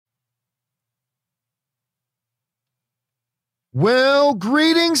Well,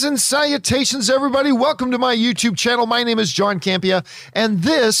 greetings and salutations, everybody. Welcome to my YouTube channel. My name is John Campia, and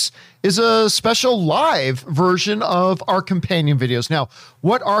this is a special live version of our companion videos. Now,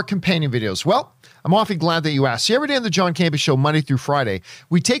 what are companion videos? Well, I'm awfully glad that you asked. See, every day on the John Campia Show, Monday through Friday,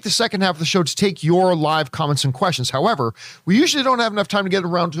 we take the second half of the show to take your live comments and questions. However, we usually don't have enough time to get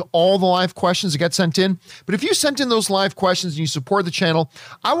around to all the live questions that get sent in. But if you sent in those live questions and you support the channel,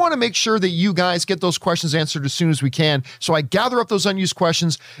 I want to make sure that you guys get those questions answered as soon as we can. So I gather up those unused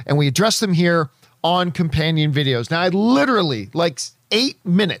questions and we address them here on companion videos. Now, I literally, 8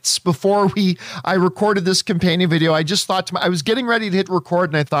 minutes before I recorded this companion video, I just thought I was getting ready to hit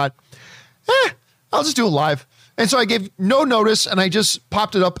record and I thought, I'll just do it live. And so I gave no notice and I just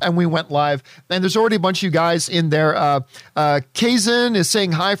popped it up and we went live. And there's already a bunch of you guys in there. Kazan is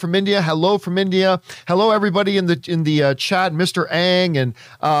saying hi from India. Hello from India. Hello, everybody in the chat. Mr. Ang and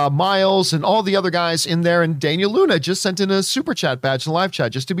Miles and all the other guys in there. And Daniel Luna just sent in a super chat badge in the live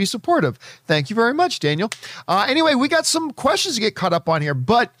chat just to be supportive. Thank you very much, Daniel. Anyway, we got some questions to get caught up on here,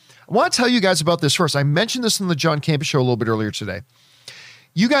 but I want to tell you guys about this first. I mentioned this in the John Campia Show a little bit earlier today.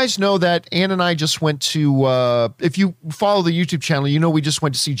 You guys know that Ann and I just went to, if you follow the YouTube channel, you know we just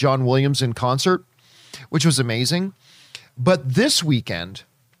went to see John Williams in concert, which was amazing. But this weekend,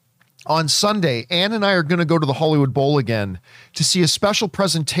 on Sunday, Ann and I are going to go to the Hollywood Bowl again to see a special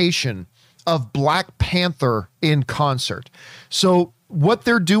presentation of Black Panther in concert. So what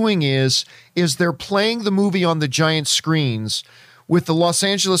they're doing is they're playing the movie on the giant screens with the Los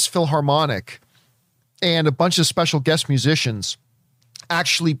Angeles Philharmonic and a bunch of special guest musicians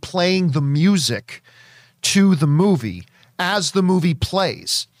actually playing the music to the movie as the movie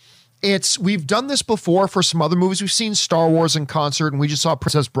plays. We've done this before for some other movies. We've seen Star Wars in concert, and we just saw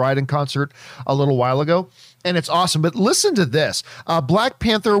Princess Bride in concert a little while ago, and it's awesome. But listen to this. Black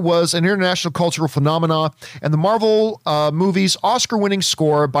Panther was an international cultural phenomenon, and the Marvel movie's Oscar-winning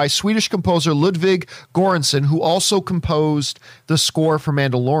score by Swedish composer Ludwig Göransson, who also composed the score for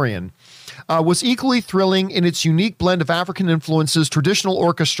Mandalorian, was equally thrilling in its unique blend of African influences, traditional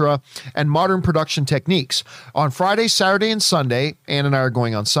orchestra, and modern production techniques. On Friday, Saturday, and Sunday, Ann and I are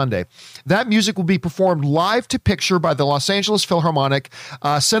going on Sunday, that music will be performed live to picture by the Los Angeles Philharmonic,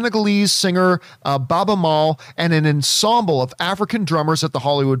 Senegalese singer Baba Mal, and an ensemble of African drummers at the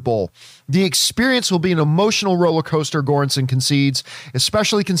Hollywood Bowl. The experience will be an emotional roller coaster, Göransson concedes,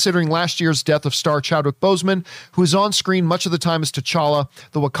 especially considering last year's death of star Chadwick Boseman, who is on screen much of the time as T'Challa,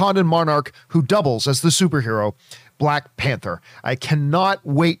 the Wakandan monarch who doubles as the superhero, Black Panther. I cannot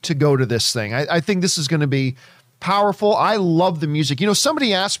wait to go to this thing. I think this is going to be powerful. I love the music. You know,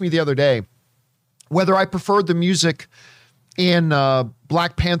 somebody asked me the other day whether I preferred the music in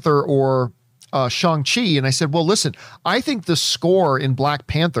Black Panther or Shang-Chi, and I said, well, listen, I think the score in Black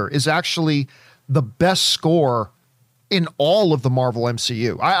Panther is actually the best score in all of the Marvel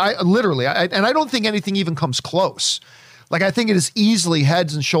MCU. I literally, and I don't think anything even comes close. I think it is easily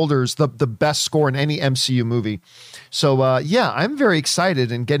heads and shoulders the best score in any MCU movie. So, yeah, I'm very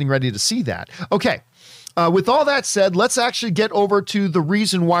excited and getting ready to see that. Okay, with all that said, let's actually get over to the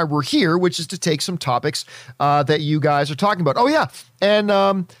reason why we're here, which is to take some topics that you guys are talking about. Oh, yeah, and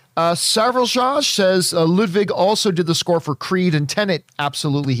Savrajaj says Ludwig also did the score for Creed and Tenet.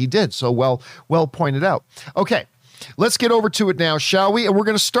 Absolutely, he did. So well pointed out. Okay, let's get over to it now, shall we? And we're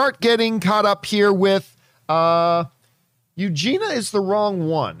going to start getting caught up here with... Eugenia is the wrong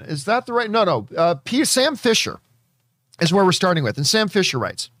one. Is that the right? No. Sam Fisher is where we're starting with. And Sam Fisher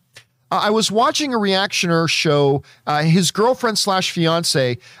writes, I was watching a reactioner show, his girlfriend /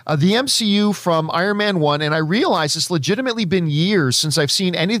 fiance, the MCU from Iron Man 1, and I realized it's legitimately been years since I've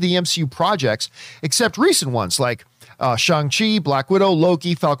seen any of the MCU projects, except recent ones like Shang-Chi, Black Widow,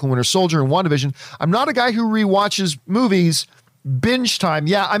 Loki, Falcon Winter Soldier, and WandaVision. I'm not a guy who rewatches movies binge time.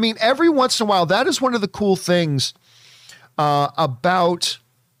 Yeah, I mean, every once in a while, that is one of the cool things about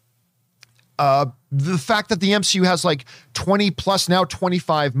the fact that the MCU has 20 plus, now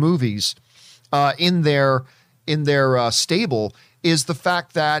 25 movies in their stable, is the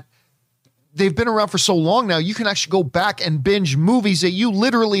fact that they've been around for so long now, you can actually go back and binge movies that you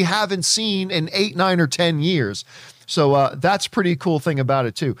literally haven't seen in 8, 9, or 10 years. So that's a pretty cool thing about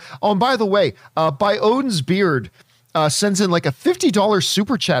it too. Oh, and by the way, by Odin's Beard, sends in a $50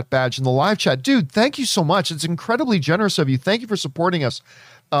 super chat badge in the live chat. Dude, thank you so much. It's incredibly generous of you. Thank you for supporting us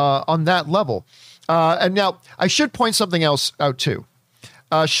on that level. And now I should point something else out too.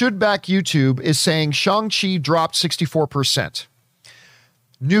 Shouldback YouTube is saying Shang-Chi dropped 64%.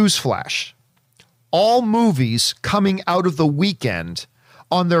 Newsflash. All movies coming out of the weekend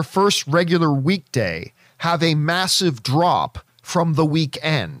on their first regular weekday have a massive drop from the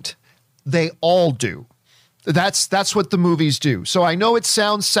weekend. They all do. That's what the movies do. So I know it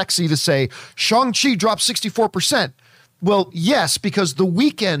sounds sexy to say Shang-Chi dropped 64%. Well, yes, because the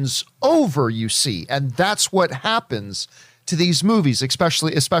weekend's over, you see, and that's what happens to these movies,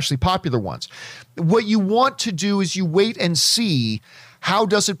 especially popular ones. What you want to do is you wait and see how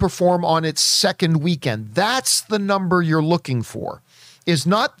does it perform on its second weekend. That's the number you're looking for. Is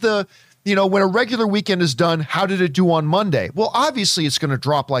not the, when a regular weekend is done, how did it do on Monday? Well, obviously it's going to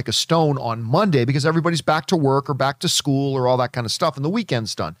drop like a stone on Monday because everybody's back to work or back to school or all that kind of stuff, and the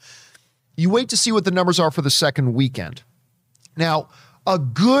weekend's done. You wait to see what the numbers are for the second weekend. Now, a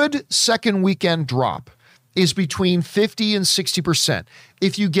good second weekend drop is between 50 and 60%.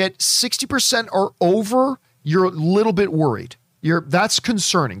 If you get 60% or over, you're a little bit worried. That's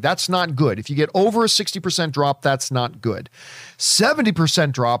concerning. That's not good. If you get over a 60% drop, that's not good.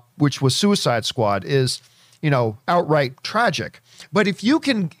 70% drop, which was Suicide Squad, is, outright tragic. But if you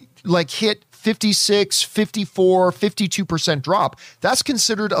can hit 56, 54, 52% drop, that's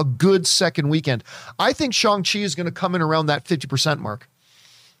considered a good second weekend. I think Shang-Chi is going to come in around that 50% mark.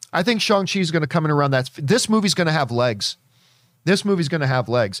 I think Shang-Chi is going to come in around that. This movie's going to have legs.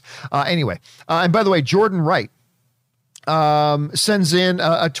 Anyway, and by the way, Jordan Wright sends in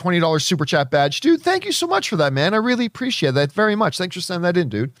a $20 super chat badge. Dude, thank you so much for that, man. I really appreciate that very much. Thanks for sending that in,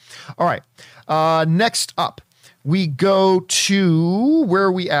 dude. All right. Next up, we go to, where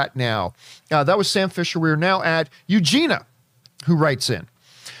are we at now? That was Sam Fisher. We're now at Eugenia, who writes in.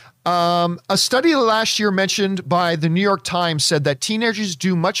 A study last year mentioned by the New York Times said that teenagers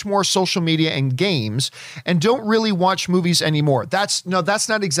do much more social media and games and don't really watch movies anymore. That's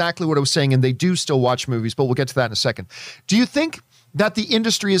not exactly what I was saying, and they do still watch movies, but we'll get to that in a second. Do you think that the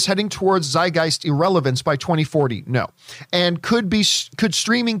industry is heading towards zeitgeist irrelevance by 2040? No. And could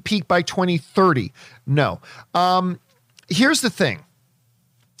streaming peak by 2030? No. Here's the thing.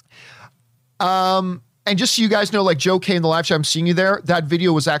 And just so you guys know, like Joe K in the live chat, I'm seeing you there. That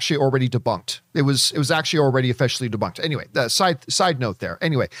video was actually already debunked. It was actually already officially debunked. Anyway, side note there.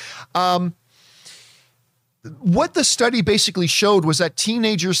 Anyway, what the study basically showed was that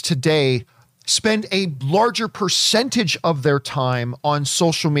teenagers today spend a larger percentage of their time on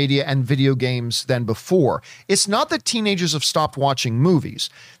social media and video games than before. It's not that teenagers have stopped watching movies.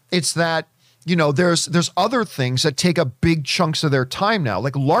 It's that, there's other things that take up big chunks of their time now,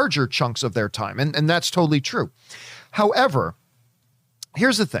 like larger chunks of their time. And that's totally true. However,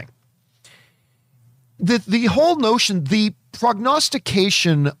 here's the thing. The whole notion, the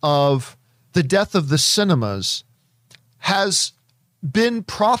prognostication of the death of the cinemas has been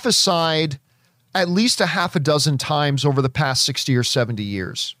prophesied at least a half a dozen times over the past 60 or 70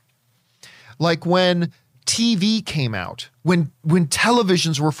 years. Like when TV came out, when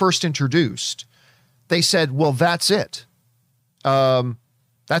televisions were first introduced, they said, well, that's it.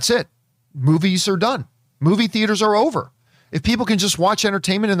 That's it. Movies are done. Movie theaters are over. If people can just watch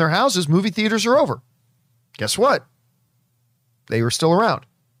entertainment in their houses, movie theaters are over. Guess what? They were still around.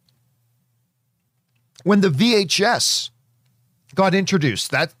 When the VHS got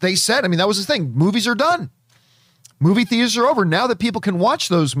introduced, that they said, that was the thing. Movies are done. Movie theaters are over. Now that people can watch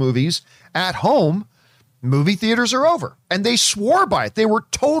those movies at home, movie theaters are over. And they swore by it. They were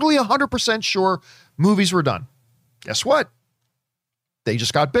totally 100% sure movies were done. Guess what? They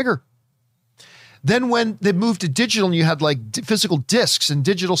just got bigger. Then when they moved to digital and you had like physical discs and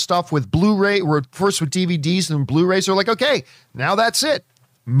digital stuff with Blu-ray, or first with DVDs and then Blu-rays, they're like, okay, now that's it.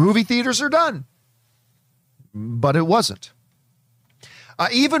 Movie theaters are done. But it wasn't.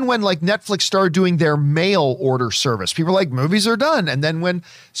 Even when like Netflix started doing their mail order service, people were like, movies are done. And then when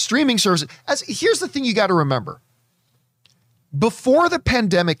streaming services, here's the thing you got to remember. Before the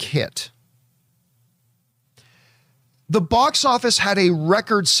pandemic hit, the box office had a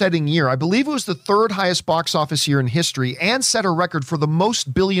record-setting year. I believe it was the third highest box office year in history and set a record for the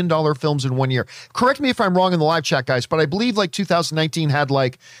most billion-dollar films in one year. Correct me if I'm wrong in the live chat, guys, but I believe like 2019 had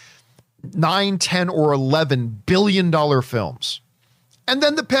like 9, 10, or 11 billion-dollar films. And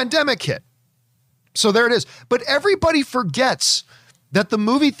then the pandemic hit. So there it is. But everybody forgets that the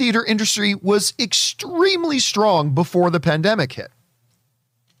movie theater industry was extremely strong before the pandemic hit.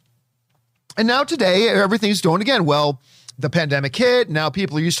 And now today, everything's doing again. Well, the pandemic hit. Now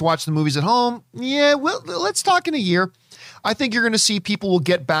people are used to watching the movies at home. Yeah, well, let's talk in a year. I think you're going to see people will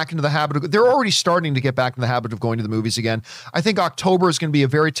get back into the habit of, they're already starting to get back in the habit of going to the movies again. I think October is going to be a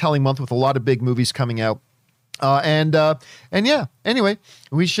very telling month with a lot of big movies coming out. And yeah, anyway,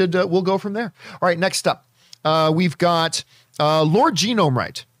 we'll go from there. All right, next up, we've got Lord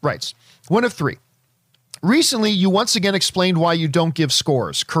Genome writes, one of three. Recently, you once again explained why you don't give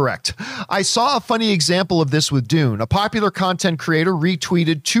scores. Correct. I saw a funny example of this with Dune. A popular content creator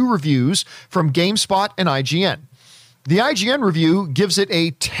retweeted 2 reviews from GameSpot and IGN. The IGN review gives it a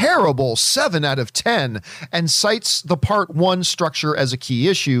terrible 7 out of 10 and cites the Part 1 structure as a key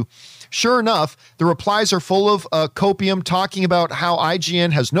issue. Sure enough, the replies are full of copium talking about how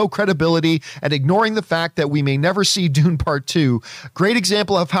IGN has no credibility and ignoring the fact that we may never see Dune Part 2. Great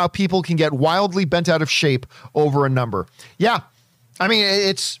example of how people can get wildly bent out of shape over a number. Yeah, I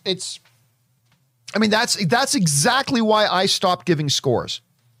mean, that's exactly why I stopped giving scores.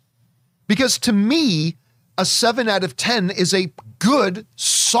 Because to me, a 7 out of 10 is a good,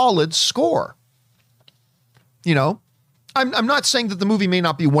 solid score. You know? I'm not saying that the movie may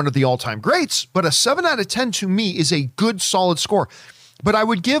not be one of the all-time greats, but a 7 out of 10 to me is a good, solid score. But I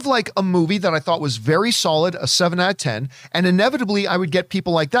would give like a movie that I thought was very solid a 7 out of 10, and inevitably I would get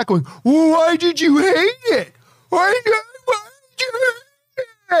people like that going, why did you hate it? Why did you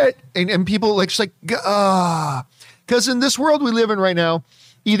hate it? And people like, just like, because in this world we live in right now,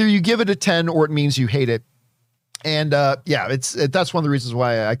 either you give it a 10 or it means you hate it. And that's one of the reasons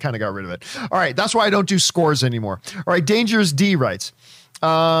why I kind of got rid of it. All right, that's why I don't do scores anymore. All right, Dangerous D writes,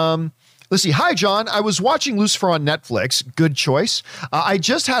 let's see. Hi, John. I was watching Lucifer on Netflix. Good choice. I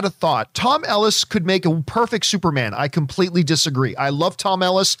just had a thought. Tom Ellis could make a perfect Superman. I completely disagree. I love Tom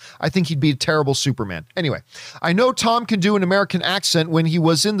Ellis. I think he'd be a terrible Superman. Anyway, I know Tom can do an American accent when he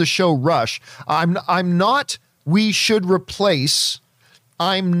was in the show Rush. I'm not. We should replace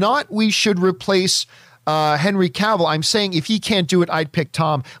Henry Cavill. I'm saying if he can't do it, I'd pick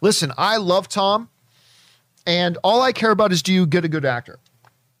Tom. Listen, I love Tom, and all I care about is, do you get a good actor?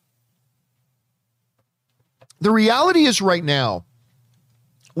 The reality is right now,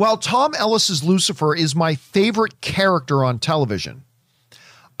 while Tom Ellis's Lucifer is my favorite character on television,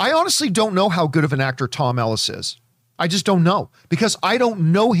 I honestly don't know how good of an actor Tom Ellis is. I just don't know, because I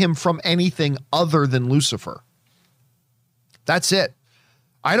don't know him from anything other than Lucifer. That's it.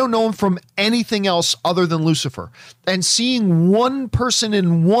 I don't know him from anything else other than Lucifer. And seeing one person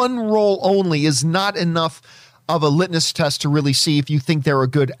in one role only is not enough of a litmus test to really see if you think they're a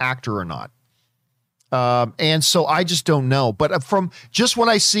good actor or not. And so I just don't know. But from just what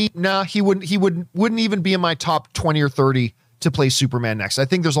I see, he wouldn't even be in my top 20 or 30 to play Superman next. I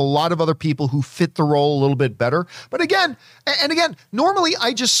think there's a lot of other people who fit the role a little bit better. But again, normally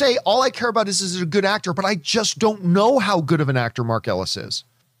I just say all I care about is it a good actor, but I just don't know how good of an actor Mark Ellis is.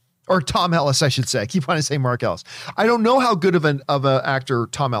 Or Tom Ellis, I should say. I keep wanting to say Mark Ellis. I don't know how good of an actor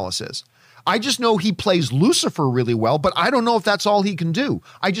Tom Ellis is. I just know he plays Lucifer really well, but I don't know if that's all he can do.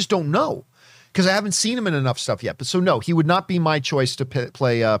 I just don't know, because I haven't seen him in enough stuff yet. But so no, he would not be my choice to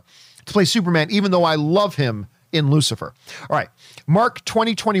play Superman, even though I love him in Lucifer. All right, Mark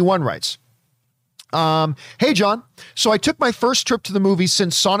 2021 writes, hey, John. So I took my first trip to the movies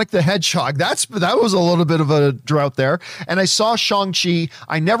since Sonic the Hedgehog. That was a little bit of a drought there. And I saw Shang-Chi.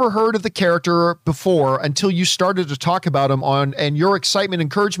 I never heard of the character before until you started to talk about him and your excitement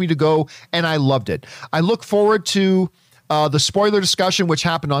encouraged me to go, and I loved it. I look forward to the spoiler discussion, which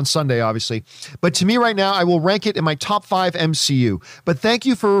happened on Sunday, obviously. But to me right now, I will rank it in my top 5 MCU. But thank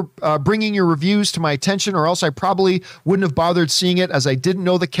you for bringing your reviews to my attention, or else I probably wouldn't have bothered seeing it, as I didn't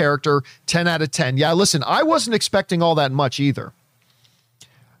know the character. 10 out of 10. Yeah, listen, I wasn't expecting all that much either.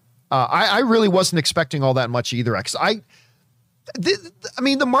 I really wasn't expecting all that much either. Because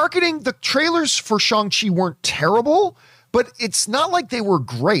the marketing, the trailers for Shang-Chi weren't terrible, but it's not like they were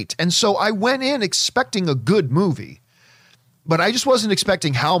great. And so I went in expecting a good movie. But I just wasn't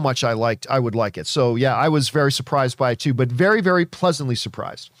expecting how much I would like it. So yeah, I was very surprised by it too, but very, very pleasantly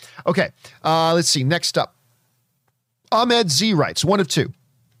surprised. Okay, let's see. Next up, Ahmed Z writes, 1 of 2.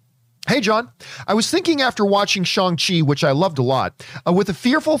 Hey, John, I was thinking after watching Shang-Chi, which I loved a lot, with a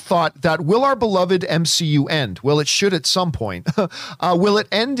fearful thought that will our beloved MCU end? Well, it should at some point. Will it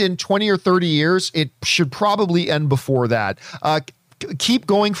end in 20 or 30 years? It should probably end before that. Keep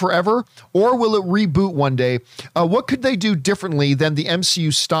going forever, or will it reboot one day? What could they do differently than the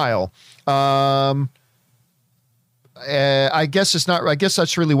MCU style? I guess it's not. I guess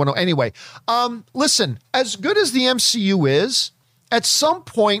that's really one. Anyway, listen, as good as the MCU is, at some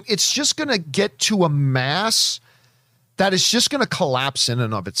point it's just going to get to a mass that is just going to collapse in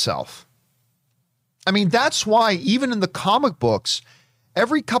and of itself. I mean, that's why even in the comic books,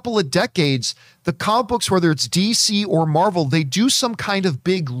 every couple of decades, the comic books, whether it's DC or Marvel, they do some kind of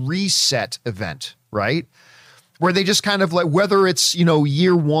big reset event, right? Where they just kind of like, whether it's,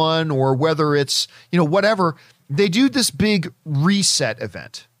 year one or whether it's, whatever, they do this big reset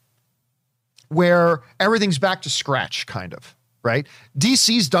event where everything's back to scratch, kind of. right?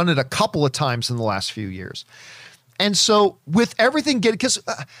 DC's done it a couple of times in the last few years. And so with everything getting, because,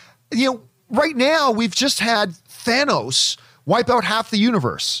 right now we've just had Thanos wipe out half the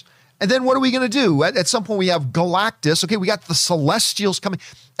universe. And then what are we going to do? At some point we have Galactus. Okay, we got the Celestials coming.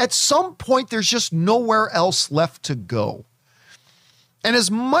 At some point there's just nowhere else left to go. And as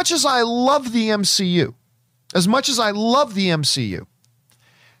much as I love the MCU,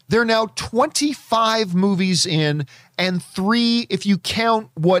 they're now 25 movies in and 3, if you count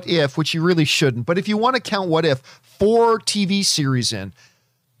What If, which you really shouldn't, but if you want to count What If, 4 TV series in.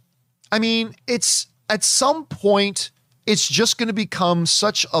 I mean, it's at some point, it's just going to become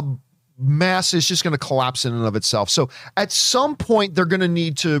such a mass, it's just going to collapse in and of itself. So at some point, they're going to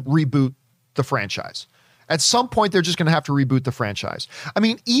need to reboot the franchise. At some point, they're just going to have to reboot the franchise. I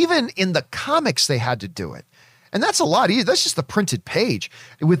mean, even in the comics, they had to do it. And that's a lot easier. That's just the printed page.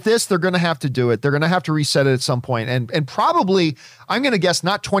 With this, they're going to have to do it. They're going to have to reset it at some point. And probably, I'm going to guess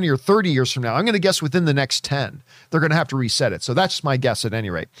not 20 or 30 years from now. I'm going to guess within the next 10, they're going to have to reset it. So that's my guess at any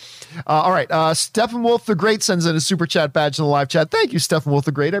rate. All right. Stephen Wolf the Great sends in a super chat badge in the live chat. Thank you, Stephen Wolf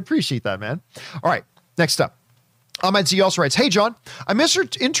the Great. I appreciate that, man. All right. Next up. Ahmed Z also writes, hey, John, I'm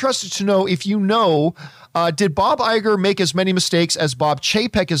interested to know if you know, did Bob Iger make as many mistakes as Bob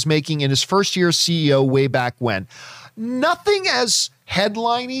Chapek is making in his first year as CEO way back when? Nothing as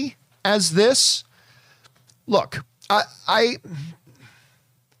headliney as this. Look,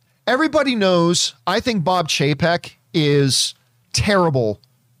 everybody knows I think Bob Chapek is terrible,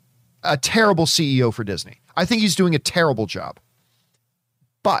 a terrible CEO for Disney. I think he's doing a terrible job.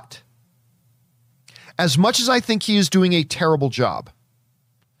 But as much as I think he is doing a terrible job,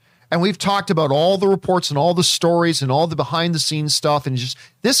 and we've talked about all the reports and all the stories and all the behind the scenes stuff, and just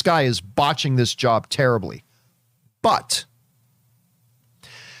this guy is botching this job terribly. But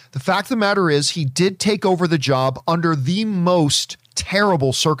the fact of the matter is he did take over the job under the most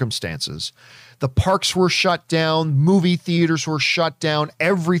terrible circumstances. The parks were shut down, movie theaters were shut down,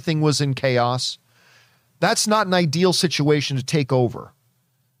 everything was in chaos. That's not an ideal situation to take over.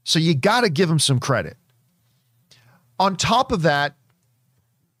 So you got to give him some credit. On top of that,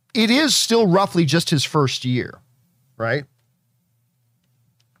 it is still roughly just his first year, right?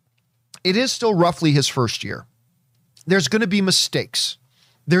 It is still roughly his first year. There's going to be mistakes.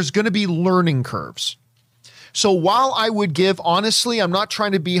 There's going to be learning curves. So while I would give, honestly, I'm not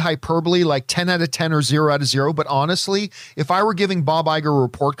trying to be hyperbole like 10 out of 10 or 0 out of 0, but honestly, if I were giving Bob Iger a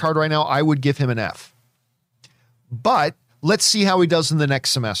report card right now, I would give him an F. But let's see how he does in the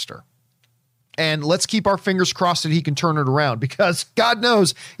next semester. And let's keep our fingers crossed that he can turn it around, because God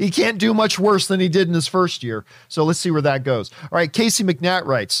knows he can't do much worse than he did in his first year. So let's see where that goes. All right. Casey McNatt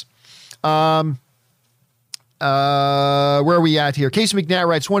writes, where are we at here? Casey McNatt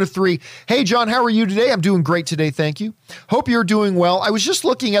writes, 1 of 3. Hey, John, how are you today? I'm doing great today. Thank you. Hope you're doing well. I was just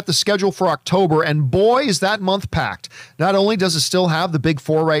looking at the schedule for October, and boy, is that month packed. Not only does it still have the big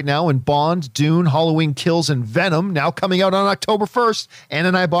 4 right now in Bond, Dune, Halloween Kills, and Venom now coming out on October 1st. Ann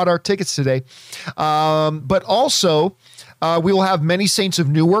and I bought our tickets today. But also, we will have Many Saints of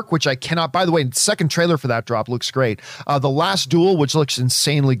Newark, which I cannot, by the way, second trailer for that drop looks great. The Last Duel, which looks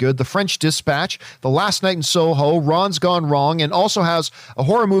insanely good. The French Dispatch, The Last Night in Soho, Ron's Gone Wrong, and also has a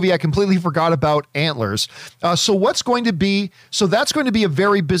horror movie I completely forgot about, Antlers. So that's going to be a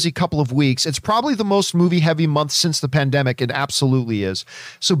very busy couple of weeks. It's probably the most movie heavy month since the pandemic. It absolutely is.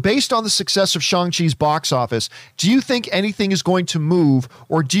 So based on the success of Shang-Chi's box office, do you think anything is going to move,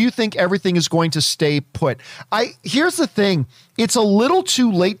 or do you think everything is going to stay put? Here's the thing. It's a little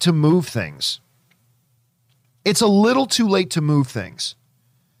too late to move things. It's a little too late to move things.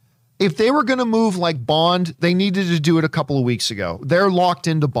 If they were going to move like Bond, they needed to do it a couple of weeks ago. They're locked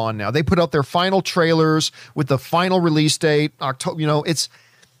into Bond now. They put out their final trailers with the final release date, October.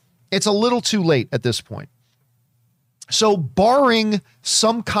 It's a little too late at this point. So barring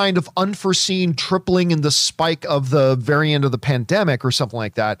some kind of unforeseen tripling in the spike of the variant of the pandemic or something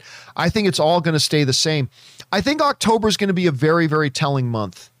like that, I think it's all going to stay the same. I think October is going to be a very, very telling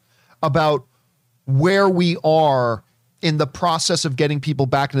month about where we are in the process of getting people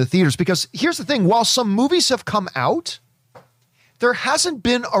back into the theaters. Because here's the thing, while some movies have come out, there hasn't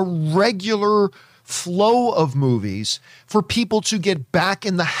been a regular flow of movies for people to get back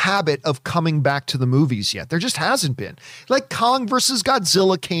in the habit of coming back to the movies yet. There just hasn't been. Like Kong versus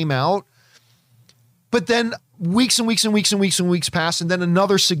Godzilla came out, but then weeks and weeks and weeks and weeks and weeks pass, and then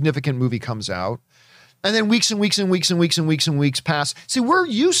another significant movie comes out, and then weeks and weeks and weeks and weeks and weeks and weeks pass. See, we're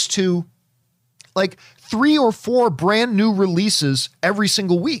used to like 3 or 4 brand new releases every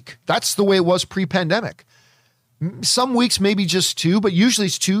single week. That's the way it was pre-pandemic. Some weeks maybe just 2, but usually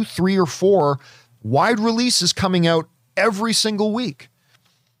it's 2, 3, or 4 wide releases coming out every single week.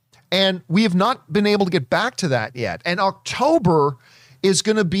 And we have not been able to get back to that yet. And October is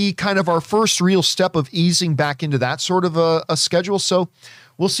going to be kind of our first real step of easing back into that sort of a schedule. So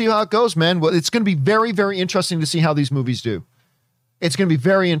we'll see how it goes, man. Well, it's going to be very, very interesting to see how these movies do. It's going to be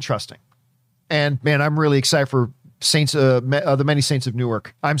very interesting. And man, I'm really excited for the Many Saints of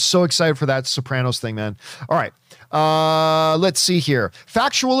Newark. I'm so excited for that Sopranos thing, man. All right. Let's see here.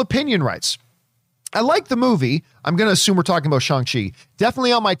 Factual Opinion writes, I like the movie. I'm going to assume we're talking about Shang-Chi.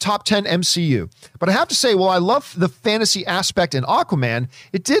 Definitely on my top 10 MCU. But I have to say, while I love the fantasy aspect in Aquaman,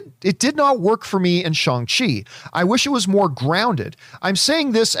 it did not work for me in Shang-Chi. I wish it was more grounded. I'm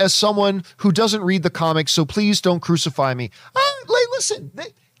saying this as someone who doesn't read the comics, so please don't crucify me. Listen,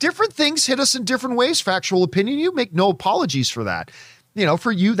 different things hit us in different ways, Factual Opinion. You make no apologies for that. You know,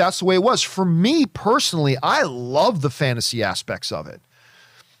 for you, that's the way it was. For me personally, I love the fantasy aspects of it.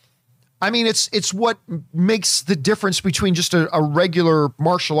 I mean, it's what makes the difference between just a regular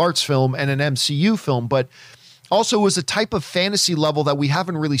martial arts film and an MCU film, but also was a type of fantasy level that we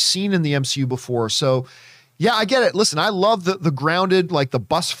haven't really seen in the MCU before. So yeah, I get it. Listen, I love the grounded, like the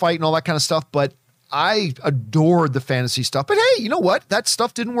bus fight and all that kind of stuff, but I adored the fantasy stuff. But hey, you know what? That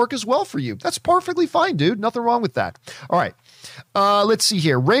stuff didn't work as well for you. That's perfectly fine, dude. Nothing wrong with that. All right. Let's see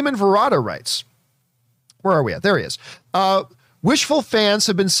here. Raymond Verrata writes, where are we at? There he is. Wishful fans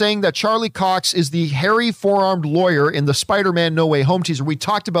have been saying that Charlie Cox is the hairy four-armed lawyer in the Spider-Man No Way Home teaser. We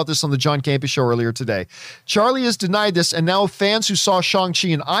talked about this on the John Campea show earlier today. Charlie has denied this, and now fans who saw Shang-Chi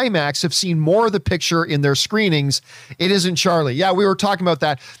in IMAX have seen more of the picture in their screenings. It isn't Charlie. Yeah, we were talking about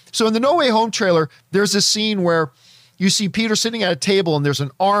that. So in the No Way Home trailer, there's a scene where you see Peter sitting at a table and there's an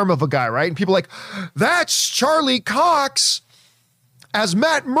arm of a guy, right? And people are like, that's Charlie Cox. As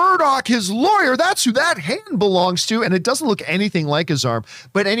Matt Murdock, his lawyer, that's who that hand belongs to. And it doesn't look anything like his arm.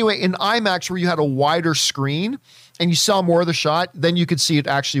 But anyway, in IMAX, where you had a wider screen and you saw more of the shot, then you could see it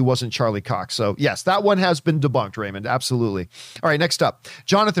actually wasn't Charlie Cox. So yes, that one has been debunked, Raymond. Absolutely. All right, next up,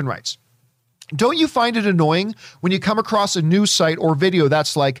 Jonathan writes, don't you find it annoying when you come across a news site or video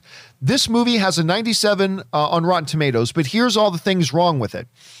that's like, this movie has a 97 on Rotten Tomatoes, but here's all the things wrong with it?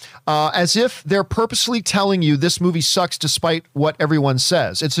 As if they're purposely telling you this movie sucks despite what everyone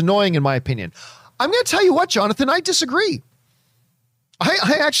says. It's annoying in my opinion. I'm going to tell you what, Jonathan, I disagree.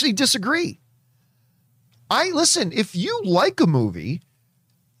 I actually disagree. Listen, if you like a movie,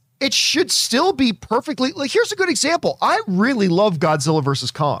 it should still be perfectly, like, here's a good example. I really love Godzilla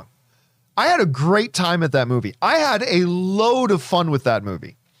versus Kong. I had a great time at that movie. I had a load of fun with that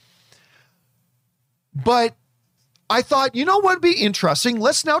movie. But I thought, you know what would be interesting?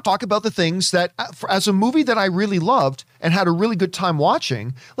 Let's now talk about the things that, as a movie that I really loved and had a really good time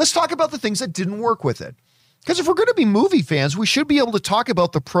watching, let's talk about the things that didn't work with it. Because if we're going to be movie fans, we should be able to talk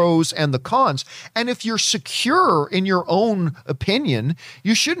about the pros and the cons. And if you're secure in your own opinion,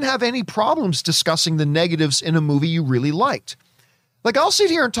 you shouldn't have any problems discussing the negatives in a movie you really liked. Like, I'll sit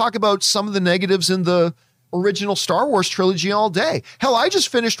here and talk about some of the negatives in the original Star Wars trilogy all day. Hell, I just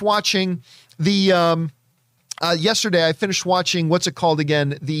finished watching yesterday I finished watching, what's it called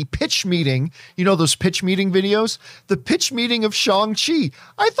again? The pitch meeting. You know, those pitch meeting videos? The pitch meeting of Shang-Chi.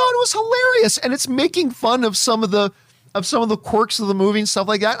 I thought it was hilarious. And it's making fun of some of the quirks of the movie and stuff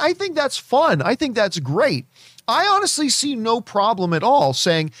like that. I think that's fun. I think that's great. I honestly see no problem at all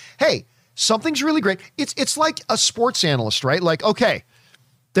saying, hey, something's really great. It's like a sports analyst, right? Like, okay,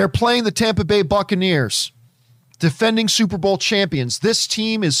 they're playing the Tampa Bay Buccaneers, defending Super Bowl champions. This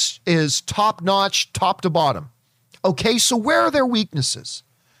team is top-notch, top to bottom. Okay, so where are their weaknesses?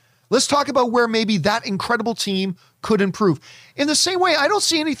 Let's talk about where maybe that incredible team could improve. In the same way, I don't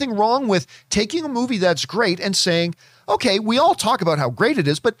see anything wrong with taking a movie that's great and saying, okay, we all talk about how great it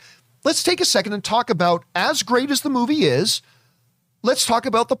is, but let's take a second and talk about, as great as the movie is, let's talk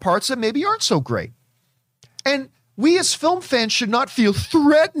about the parts that maybe aren't so great. And we as film fans should not feel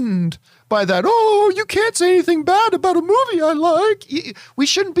threatened by that. Oh, you can't say anything bad about a movie I like. We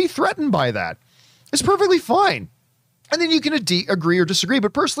shouldn't be threatened by that. It's perfectly fine. And then you can agree or disagree.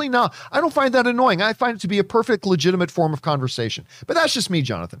 But personally, no, I don't find that annoying. I find it to be a perfect, legitimate form of conversation. But that's just me,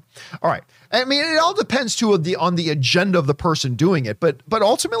 Jonathan. All right. I mean, it all depends, too, on the agenda of the person doing it. But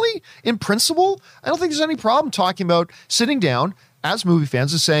ultimately, in principle, I don't think there's any problem talking about sitting down as movie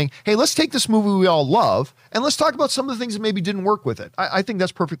fans and saying, hey, let's take this movie we all love and let's talk about some of the things that maybe didn't work with it. I think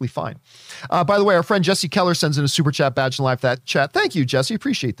that's perfectly fine. By the way, our friend Jesse Keller sends in a super chat badge in live chat. Thank you, Jesse.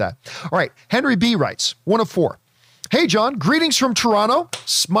 Appreciate that. All right. Henry B writes, 1 of 4. Hey, John, greetings from Toronto,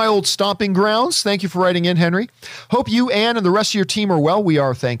 my old stomping grounds. Thank you for writing in, Henry. Hope you, Anne, and the rest of your team are well. We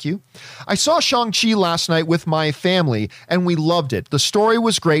are, thank you. I saw Shang-Chi last night with my family, and we loved it. The story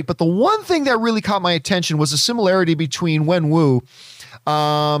was great, but the one thing that really caught my attention was the similarity between Wenwu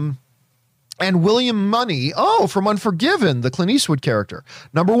and William Money, from Unforgiven, the Clint Eastwood character.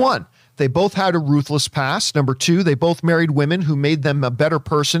 Number one, they both had a ruthless past. Number two, they both married women who made them a better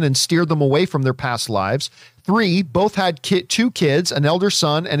person and steered them away from their past lives. Three, both had two kids, an elder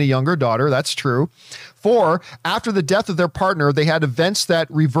son and a younger daughter. That's true. Four, after the death of their partner, they had events that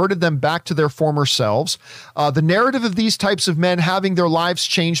reverted them back to their former selves. The narrative of these types of men having their lives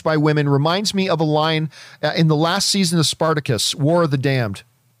changed by women reminds me of a line in the last season of Spartacus, War of the Damned.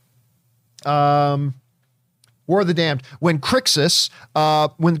 War of the Damned, when Crixus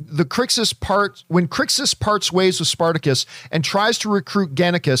parts ways with Spartacus and tries to recruit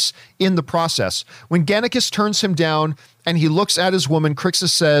Gannicus in the process. When Gannicus turns him down and he looks at his woman,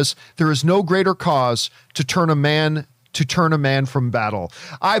 Crixus says, "There is no greater cause to turn a man from battle."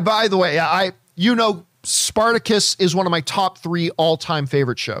 By the way, Spartacus is one of my top 3 all-time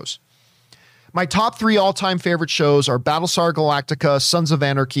favorite shows. My top 3 all-time favorite shows are Battlestar Galactica, Sons of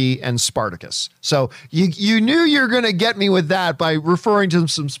Anarchy, and Spartacus. So you knew you were going to get me with that by referring to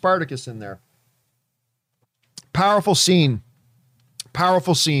some Spartacus in there. Powerful scene.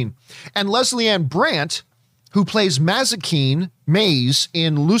 Powerful scene. And Leslie Ann Brandt, who plays Mazikeen Maze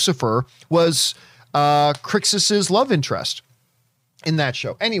in Lucifer, was Crixus's love interest in that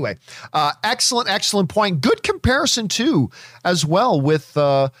show. Anyway, excellent point. Good comparison, too, as well with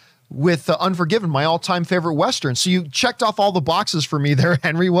Unforgiven, my all-time favorite Western. So you checked off all the boxes for me there,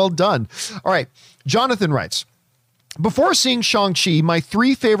 Henry. Well done. All right. Jonathan writes, before seeing Shang-Chi, my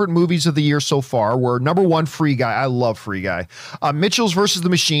 3 favorite movies of the year so far were, number 1, Free Guy. I love Free Guy. Mitchell's versus the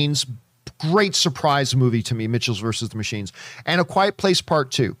Machines. Great surprise movie to me, Mitchell's versus the Machines. And A Quiet Place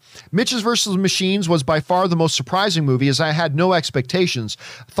Part 2. Mitchell's versus the Machines was by far the most surprising movie, as I had no expectations.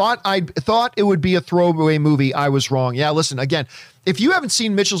 Thought it would be a throwaway movie. I was wrong. Yeah, listen, again, if you haven't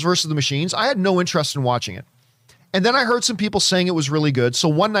seen Mitchell's versus the Machines, I had no interest in watching it. And then I heard some people saying it was really good. So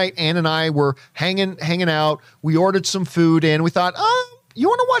one night, Ann and I were hanging out. We ordered some food and we thought, you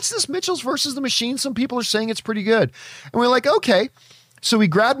want to watch this Mitchell's versus the Machines? Some people are saying it's pretty good. And we're like, okay. So we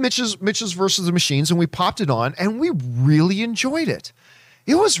grabbed Mitchell's versus the Machines and we popped it on and we really enjoyed it.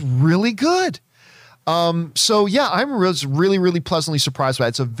 It was really good. So yeah, I was really pleasantly surprised by it.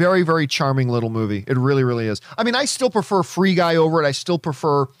 It's a very, very charming little movie. It really, really is. I mean, I still prefer Free Guy over it. I still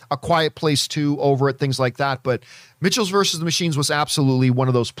prefer A Quiet Place 2 over it, things like that. But Mitchell's versus the Machines was absolutely one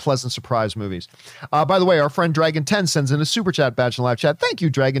of those pleasant surprise movies. By the way, our friend Dragon 10 sends in a super chat badge in live chat. Thank you,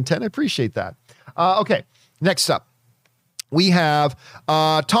 Dragon 10. I appreciate that. Okay, next up. We have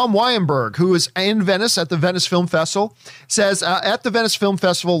Tom Wyenberg, who is in Venice at the Venice Film Festival, says, at the Venice Film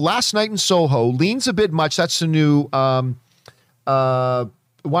Festival, last night in Soho, leans a bit much. That's the new, why am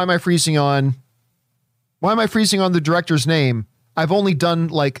I freezing on the director's name? I've only done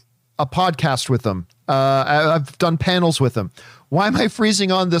like a podcast with them. I've done panels with them. Why am I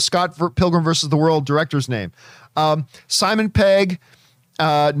freezing on the Scott Pilgrim versus the World director's name? Simon Pegg,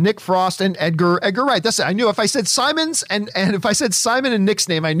 Nick Frost, and Edgar Wright. That's it. I knew if I said Simon's and if I said Simon and Nick's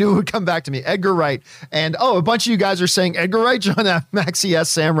name, I knew it would come back to me. Edgar Wright. And a bunch of you guys are saying Edgar Wright. John Max, yes,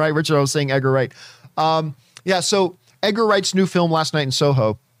 Sam Wright, Richard, I was saying Edgar Wright. So Edgar Wright's new film last night in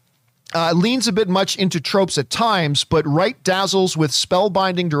Soho leans a bit much into tropes at times, but Wright dazzles with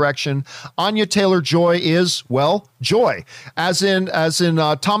spellbinding direction. Anya Taylor-Joy is, well, joy. As in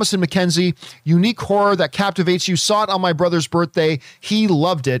Thomas and Mackenzie, unique horror that captivates you. Saw it on my brother's birthday. He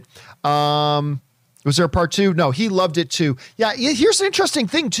loved it. Was there a part 2? No, he loved it too. Yeah, here's an interesting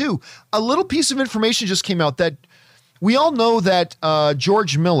thing too. A little piece of information just came out that we all know that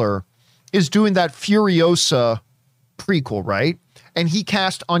George Miller is doing that Furiosa prequel, right? And he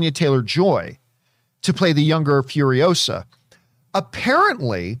cast Anya Taylor-Joy to play the younger Furiosa.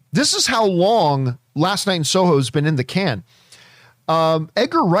 Apparently, this is how long Last Night in Soho has been in the can.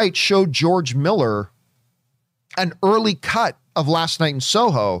 Edgar Wright showed George Miller an early cut of Last Night in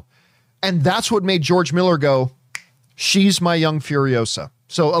Soho, and that's what made George Miller go, she's my young Furiosa.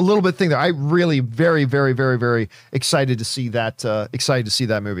 So a little bit thing there. I really very, very, very, very excited to see that. Excited to see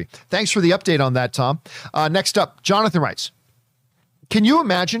that movie. Thanks for the update on that, Tom. Next up, Jonathan writes, can you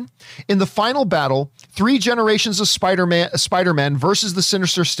imagine in the final battle, 3 generations of Spider-Man versus the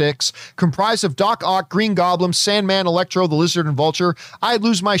Sinister Six, comprised of Doc Ock, Green Goblin, Sandman, Electro, the Lizard, and Vulture? I'd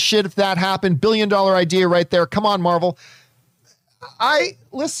lose my shit if that happened. $1 billion idea right there. Come on, Marvel.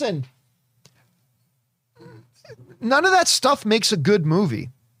 Listen, none of that stuff makes a good movie.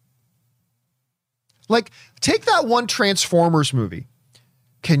 Like, take that one Transformers movie.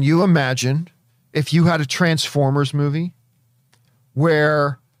 Can you imagine if you had a Transformers movie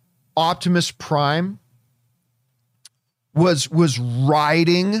where Optimus Prime was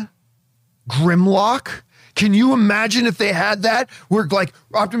riding Grimlock? Can you imagine if they had that where like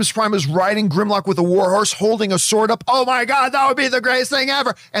Optimus Prime is riding Grimlock with a warhorse holding a sword up? Oh my God, that would be the greatest thing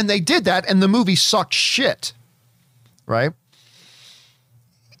ever. And they did that and the movie sucked shit, right?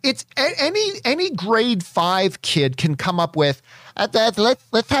 It's any grade 5 kid can come up with,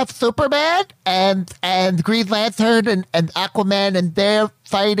 let's have Superman and Green Lantern and Aquaman, and they're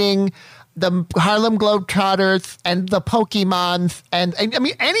fighting the Harlem Globetrotters and the Pokemons. And I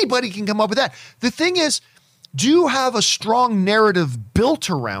mean, anybody can come up with that. The thing is, do you have a strong narrative built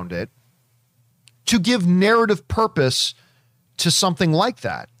around it to give narrative purpose to something like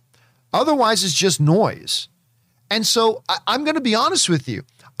that? Otherwise, it's just noise. And so I'm going to be honest with you.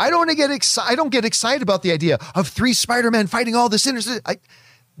 I don't get excited about the idea of 3 Spider-Men fighting all this.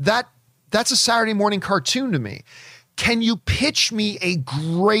 That's a Saturday morning cartoon to me. Can you pitch me a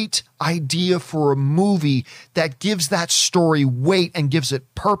great idea for a movie that gives that story weight and gives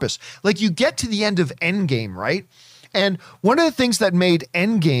it purpose? Like, you get to the end of Endgame, right? And one of the things that made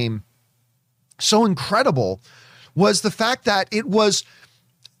Endgame so incredible was the fact that it was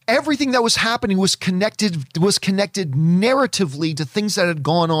everything that was happening was connected narratively to things that had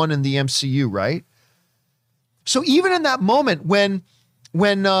gone on in the MCU, right? So even in that moment when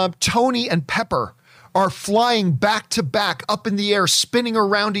Tony and Pepper are flying back to back up in the air, spinning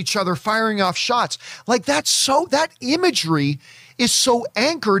around each other, firing off shots, like that imagery is so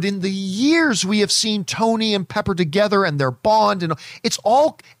anchored in the years we have seen Tony and Pepper together and their bond, and it's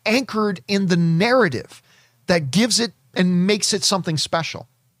all anchored in the narrative that gives it and makes it something special.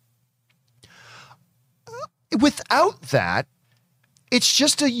 Without that, it's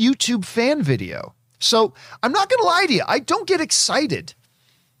just a YouTube fan video. So I'm not going to lie to you. I don't get excited.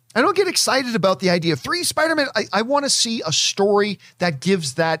 I don't get excited about the idea of 3 Spider-Man. I want to see a story that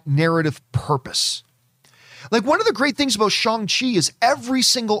gives that narrative purpose. Like, one of the great things about Shang-Chi is every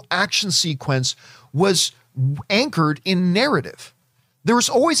single action sequence was anchored in narrative. There was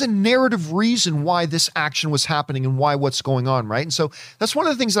always a narrative reason why this action was happening and why what's going on, right? And so that's one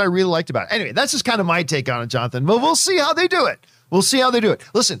of the things that I really liked about it. Anyway, that's just kind of my take on it, Jonathan. But we'll see how they do it. We'll see how they do it.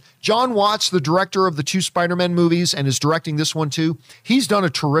 Listen, John Watts, the director of the 2 Spider-Man movies and is directing this one too, he's done a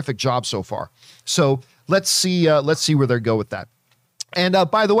terrific job so far. So let's see where they go with that. And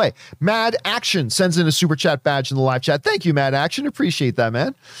by the way, Mad Action sends in a super chat badge in the live chat. Thank you, Mad Action. Appreciate that,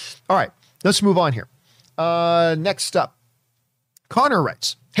 man. All right, let's move on here. Next up. Connor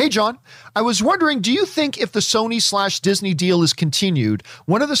writes, "Hey, John, I was wondering, do you think if the Sony/Disney deal is continued,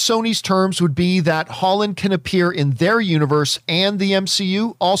 one of the Sony's terms would be that Holland can appear in their universe and the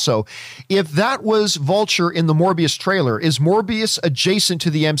MCU? Also, if that was Vulture in the Morbius trailer, is Morbius adjacent to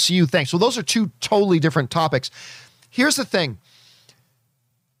the MCU? Thanks." Well, those are 2 totally different topics. Here's the thing.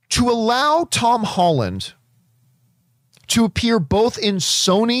 To allow Tom Holland to appear both in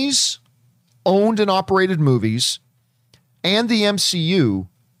Sony's owned and operated movies and the MCU,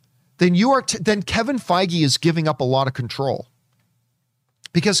 then then Kevin Feige is giving up a lot of control.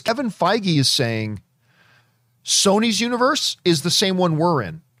 Because Kevin Feige is saying Sony's universe is the same one we're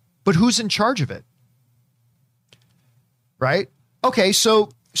in, but who's in charge of it? Right? Okay,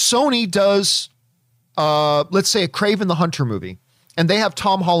 so Sony does, let's say, a Kraven the Hunter movie, and they have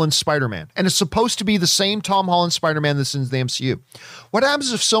Tom Holland's Spider-Man, and it's supposed to be the same Tom Holland Spider-Man that's in the MCU. What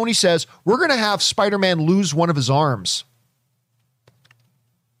happens if Sony says, we're going to have Spider-Man lose one of his arms?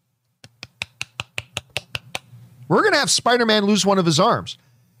 We're going to have Spider-Man lose one of his arms.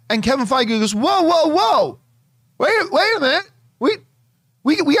 And Kevin Feige goes, whoa. Wait a minute.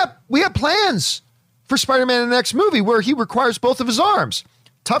 We have plans for Spider-Man in the next movie where he requires both of his arms.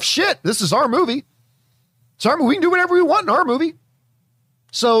 Tough shit. This is our movie. It's our movie. We can do whatever we want in our movie.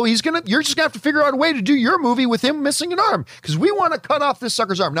 So you're just gonna have to figure out a way to do your movie with him missing an arm, because we want to cut off this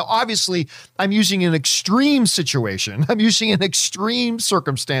sucker's arm. Now, obviously, I'm using an extreme situation. I'm using an extreme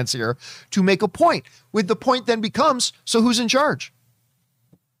circumstance here to make a point. With the point then becomes, so who's in charge?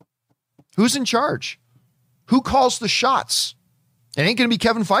 Who's in charge? Who calls the shots? It ain't gonna be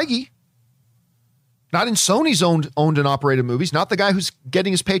Kevin Feige. Not in Sony's owned and operated movies. Not the guy who's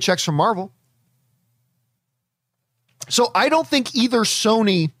getting his paychecks from Marvel. So I don't think either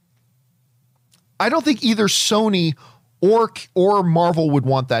Sony or Marvel would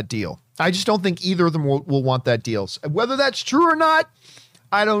want that deal. I just don't think either of them will want that deal. Whether that's true or not,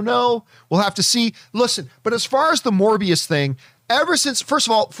 I don't know. We'll have to see. Listen, but as far as the Morbius thing, ever since, first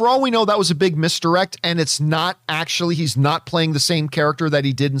of all, for all we know, that was a big misdirect, and it's not actually, he's not playing the same character that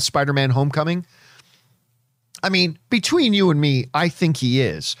he did in Spider-Man Homecoming. I mean, between you and me, I think he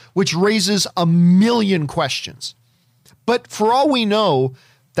is, which raises a million questions. But for all we know,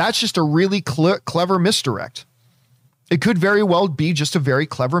 that's just a really clever misdirect. It could very well be just a very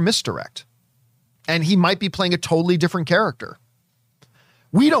clever misdirect. And he might be playing a totally different character.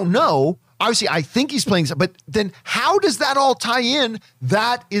 We don't know. Obviously, I think he's playing, but then how does that all tie in?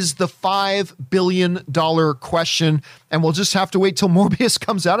 That is the $5 billion question. And we'll just have to wait till Morbius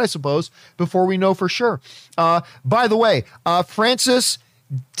comes out, I suppose, before we know for sure. By the way, Francis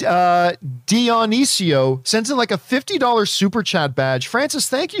Dionisio sends in like a $50 super chat badge. Francis,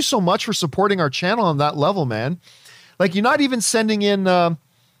 thank you so much for supporting our channel on that level, man. Like, you're not even sending in a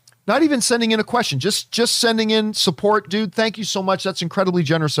question, just sending in support, dude. Thank you so much. That's incredibly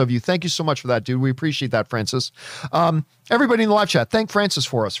generous of you. Thank you so much for that, dude. We appreciate that, Francis. Everybody in the live chat, thank Francis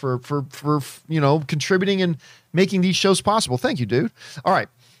for us for contributing and making these shows possible. Thank you, dude. All right,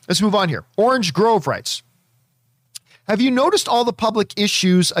 let's move on here. Orange Grove writes, have you noticed all the public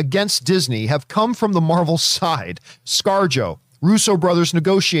issues against Disney have come from the Marvel side? ScarJo, Russo brothers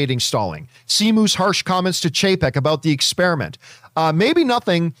negotiating stalling, Simu's harsh comments to Chapek about the experiment. Maybe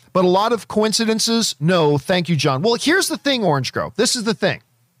nothing, but a lot of coincidences. No, thank you, John. Well, here's the thing, Orange Grove. This is the thing.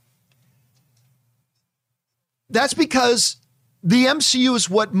 That's because the MCU is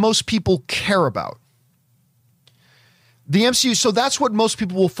what most people care about. The MCU, so that's what most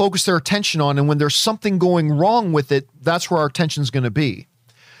people will focus their attention on. And when there's something going wrong with it, that's where our attention is going to be.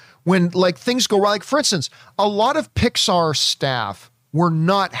 When like things go wrong, like for instance, a lot of Pixar staff were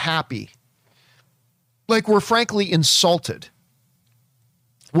not happy. Like were frankly insulted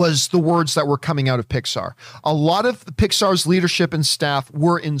was the words that were coming out of Pixar. A lot of Pixar's leadership and staff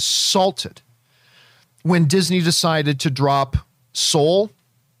were insulted when Disney decided to drop Soul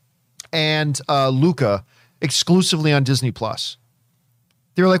and Luca exclusively on Disney Plus.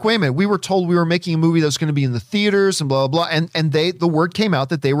 They were like, wait a minute, we were told we were making a movie that was going to be in the theaters and blah, blah, blah. And the word came out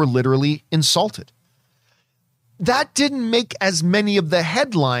that they were literally insulted. That didn't make as many of the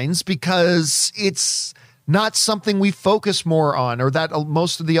headlines because it's not something we focus more on, or that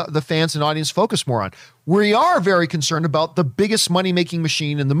most of the fans and audience focus more on. We are very concerned about the biggest money-making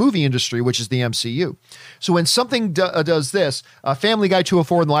machine in the movie industry, which is the MCU. So when something does this, Family Guy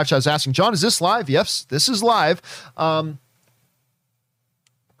 204 in the live chat is asking, John, is this live? Yes, this is live.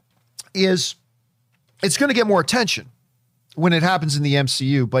 It's going to get more attention when it happens in the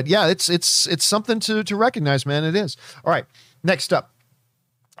MCU. But yeah, it's something to recognize, man. It is. All right, next up.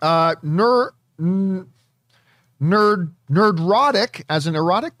 Nerdrotic, as in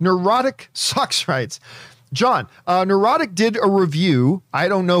erotic, Neurotic Sucks writes, John, Neurotic did a review. I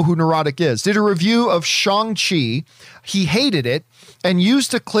don't know who Neurotic is. Did a review of Shang-Chi. He hated it and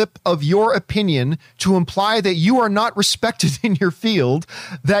used a clip of your opinion to imply that you are not respected in your field,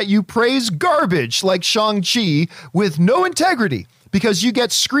 that you praise garbage like Shang-Chi with no integrity because you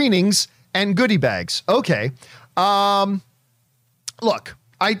get screenings and goodie bags. Okay. Look,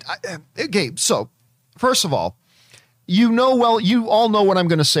 okay. So first of all, you all know what I'm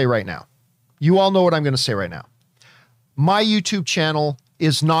going to say right now. You all know what I'm going to say right now. My YouTube channel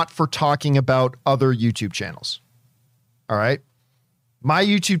is not for talking about other YouTube channels. All right. My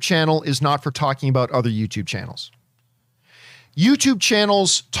YouTube channel is not for talking about other YouTube channels. YouTube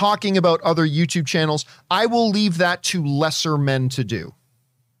channels talking about other YouTube channels, I will leave that to lesser men to do.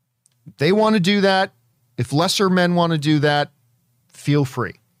 If they want to do that, if lesser men want to do that, feel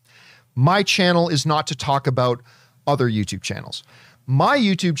free. My channel is not to talk about other YouTube channels. My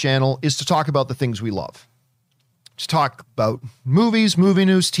YouTube channel is to talk about the things we love. To talk about movies, movie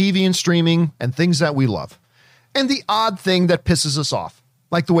news, TV and streaming, and things that we love. And the odd thing that pisses us off,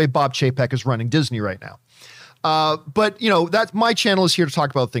 like the way Bob Chapek is running Disney right now. But that my channel is here to talk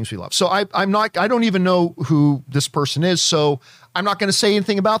about things we love. So I don't even know who this person is. So I'm not going to say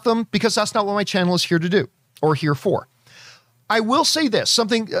anything about them because that's not what my channel is here to do or here for. I will say this,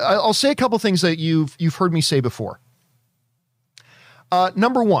 I'll say a couple things that you've heard me say before.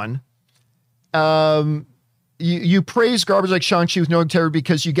 Number one, you praise garbage like Shang-Chi with no integrity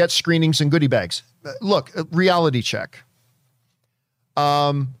because you get screenings and goodie bags. Look, reality check.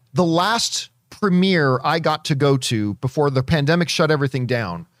 The last premiere I got to go to before the pandemic shut everything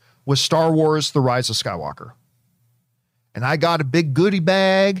down was Star Wars: The Rise of Skywalker. And I got a big goodie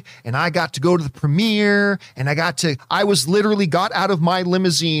bag and I got to go to the premiere and I was literally got out of my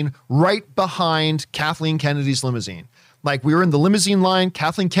limousine right behind Kathleen Kennedy's limousine. Like we were in the limousine line,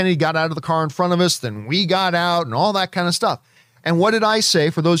 Kathleen Kennedy got out of the car in front of us, then we got out and all that kind of stuff. And what did I say?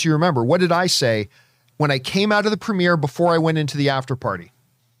 For those of you who remember, what did I say when I came out of the premiere before I went into the after party?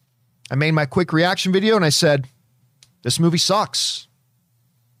 I made my quick reaction video and I said, this movie sucks.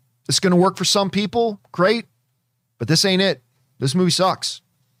 It's going to work for some people. Great. but this ain't it. This movie sucks.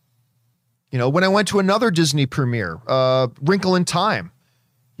 You know, when I went to another Disney premiere, Wrinkle in Time,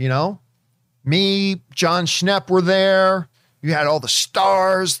 you know, me, John Schnepp were there. You had all the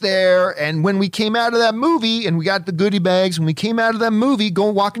stars there. And when we came out of that movie and we got the goodie bags, when we came out of that movie,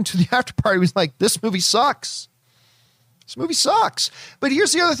 going walking to the after party, was like, this movie sucks. This movie sucks. But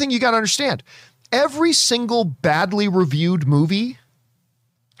here's the other thing you got to understand. Every single badly reviewed movie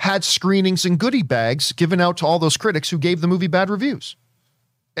had screenings and goodie bags given out to all those critics who gave the movie bad reviews.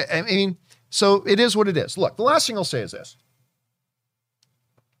 I mean, so it is what it is. Look, the last thing I'll say is this.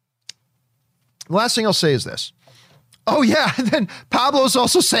 Oh, yeah. And then Pablo's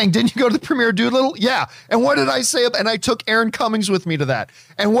also saying, didn't you go to the premiere of Doolittle? Yeah. And what did I say? And I took Aaron Cummings with me to that.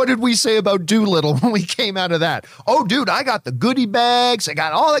 And what did we say about Doolittle when we came out of that? Oh, dude, I got the goodie bags. I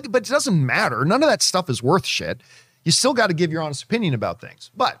got all that, but it doesn't matter. None of that stuff is worth shit. You still got to give your honest opinion about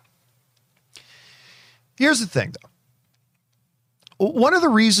things. But here's the thing, though. One of the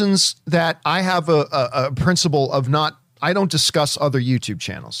reasons that I have a principle of I don't discuss other YouTube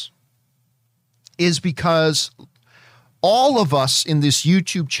channels is because all of us in this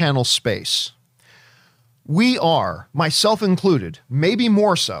YouTube channel space, we are, myself included, maybe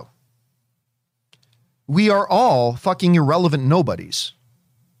more so, we are all fucking irrelevant nobodies.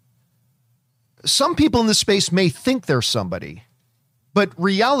 Some people in this space may think they're somebody, but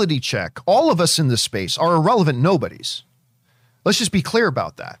reality check, all of us in this space are irrelevant nobodies. Let's just be clear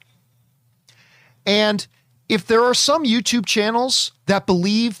about that. And if there are some YouTube channels that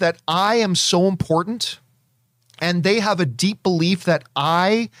believe that I am so important, and they have a deep belief that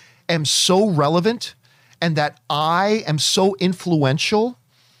I am so relevant and that I am so influential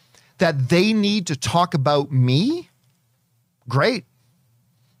that they need to talk about me, great.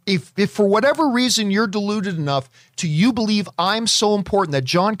 If for whatever reason you're deluded enough to you believe I'm so important, that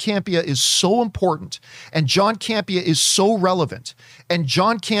John Campea is so important and John Campea is so relevant and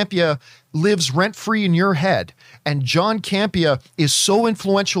John Campea lives rent-free in your head and John Campea is so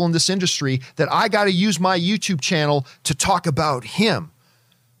influential in this industry that I got to use my YouTube channel to talk about him.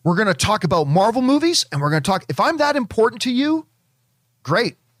 We're going to talk about Marvel movies and we're going to talk, if I'm that important to you,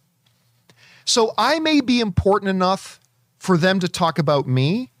 great. So I may be important enough for them to talk about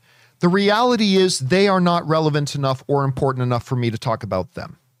me. The reality is they are not relevant enough or important enough for me to talk about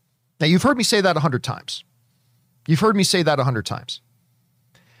them. Now, you've heard me say that 100 times.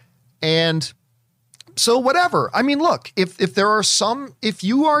 And so whatever. I mean, look, if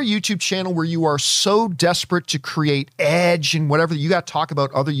you are a YouTube channel where you are so desperate to create edge and whatever, you got to talk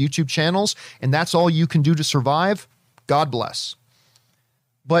about other YouTube channels and that's all you can do to survive, God bless.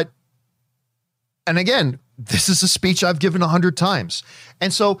 And again, this is a speech I've given 100 times.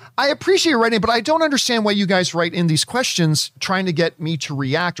 And so I appreciate writing, but I don't understand why you guys write in these questions trying to get me to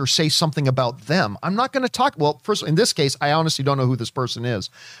react or say something about them. I'm not going to talk. Well, first, in this case, I honestly don't know who this person is,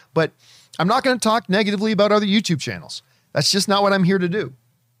 but I'm not going to talk negatively about other YouTube channels. That's just not what I'm here to do.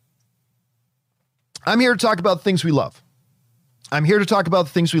 I'm here to talk about things we love. And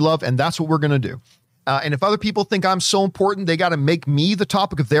that's what we're going to do. And if other people think I'm so important, they got to make me the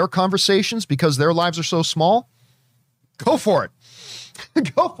topic of their conversations because their lives are so small. Go for it.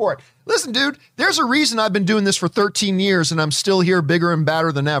 Go for it. Listen, dude, there's a reason I've been doing this for 13 years and I'm still here bigger and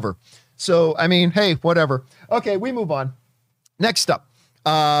badder than ever. So, I mean, hey, whatever. Okay, we move on. Next up.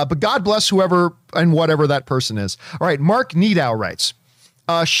 But God bless whoever and whatever that person is. All right, Mark Niedow writes,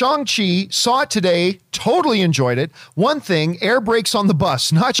 Shang-Chi, saw it today, totally enjoyed it. One thing, air brakes on the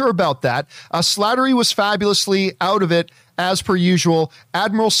bus, not sure about that. Slattery was fabulously out of it, as per usual.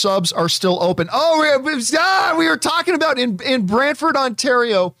 Admiral subs are still open. Oh, we were talking about in Brantford,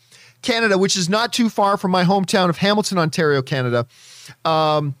 Ontario, Canada, which is not too far from my hometown of Hamilton, Ontario, Canada.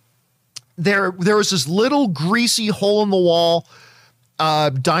 There was this little greasy hole-in-the-wall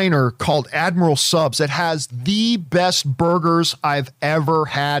diner called Admiral Subs that has the best burgers I've ever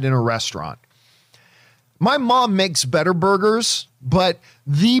had in a restaurant. My mom makes better burgers, but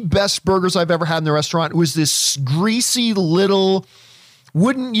the best burgers I've ever had in the restaurant was this greasy little,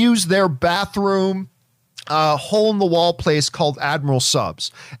 wouldn't use their bathroom, hole-in-the-wall place called Admiral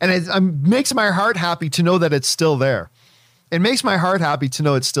Subs. And it makes my heart happy to know that it's still there. It makes my heart happy to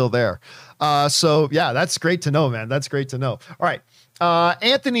know it's still there. So yeah, that's great to know, man. That's great to know. All right.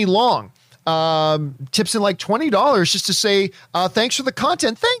 Anthony Long tips in like $20 just to say, thanks for the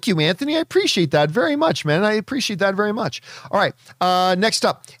content. Thank you, Anthony. I appreciate that very much, man. I appreciate that very much. All right. Next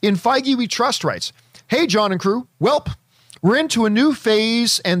up, In Feige We Trust writes, hey, John and crew. Welp. We're into a new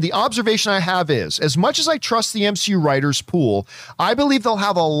phase, and the observation I have is, as much as I trust the MCU writers pool, I believe they'll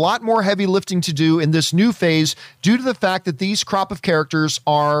have a lot more heavy lifting to do in this new phase due to the fact that these crop of characters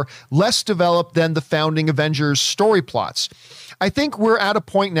are less developed than the founding Avengers story plots. I think we're at a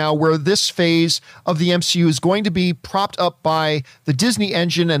point now where this phase of the MCU is going to be propped up by the Disney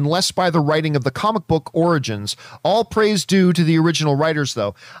engine and less by the writing of the comic book origins. All praise due to the original writers,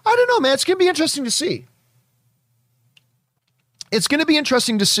 though. I don't know, man. It's going to be interesting to see. It's going to be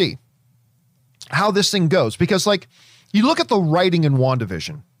interesting to see how this thing goes, because, like, you look at the writing in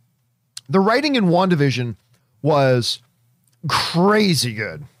WandaVision. The writing in WandaVision was crazy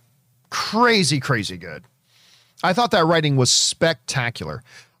good. Crazy good. I thought that writing was spectacular.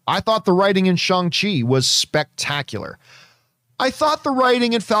 I thought the writing in Shang-Chi was spectacular. I thought the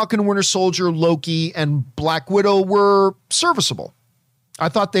writing in Falcon and Winter Soldier, Loki, and Black Widow were serviceable. I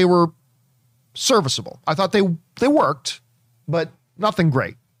thought they were serviceable. I thought they worked, but nothing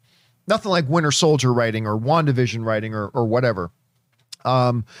great. Nothing like Winter Soldier writing or WandaVision writing or whatever.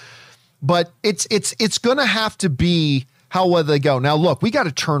 But it's going to have to be how well they go. Now, look, we got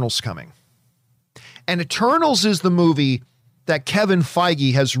Eternals coming. And Eternals is the movie that Kevin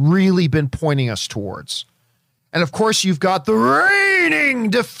Feige has really been pointing us towards. And of course, you've got the reigning,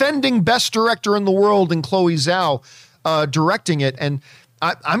 defending best director in the world in Chloe Zhao directing it. And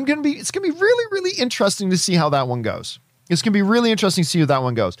it's going to be really, really interesting to see how that one goes. It's going to be really interesting to see how that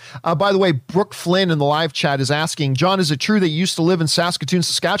one goes. By the way, Brooke Flynn in the live chat is asking, John, is it true that you used to live in Saskatoon,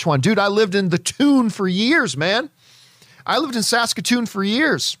 Saskatchewan? Dude, I lived in the Toon for years, man. I lived in Saskatoon for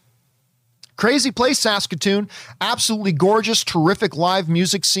years. Crazy place, Saskatoon. Absolutely gorgeous, terrific live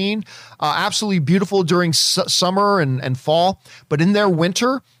music scene. Absolutely beautiful during summer and fall. But in their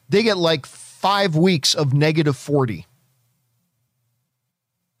winter, they get like 5 weeks of -40.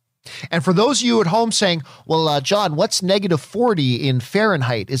 And for those of you at home saying, well, John, what's -40 in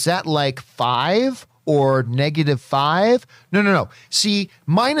Fahrenheit? Is that like 5 or -5? No. See,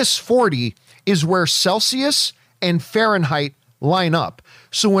 -40 is where Celsius and Fahrenheit line up.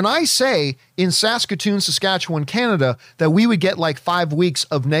 So when I say in Saskatoon, Saskatchewan, Canada, that we would get like 5 weeks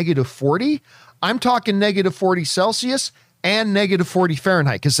of -40, I'm talking -40 Celsius and -40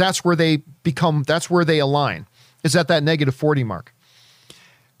 Fahrenheit, because that's where they align, is at that -40 mark.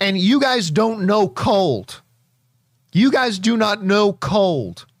 And you guys don't know cold. You guys do not know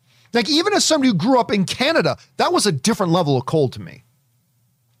cold. Like, even as somebody who grew up in Canada, that was a different level of cold to me.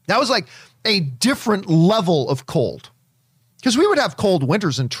 That was like a different level of cold. Because we would have cold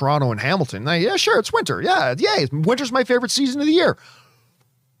winters in Toronto and Hamilton. Now, yeah, sure, it's winter. Yeah, winter's my favorite season of the year.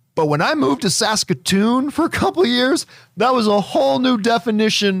 But when I moved to Saskatoon for a couple of years, that was a whole new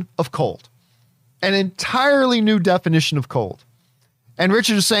definition of cold. An entirely new definition of cold. And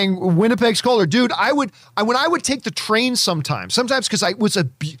Richard is saying Winnipeg's colder. Dude, when I would take the train sometimes because I was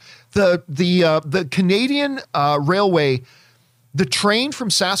the Canadian railway, the train from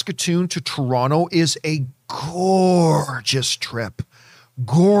Saskatoon to Toronto is a gorgeous trip.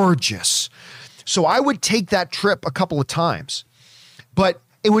 Gorgeous. So I would take that trip a couple of times, but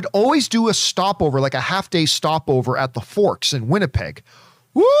it would always do a stopover, like a half-day stopover at the Forks in Winnipeg.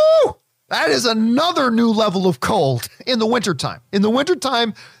 Woo! That is another new level of cold in the wintertime. In the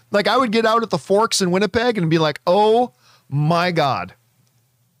wintertime, like, I would get out at the Forks in Winnipeg and be like, oh my God.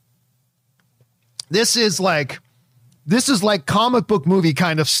 This is like comic book movie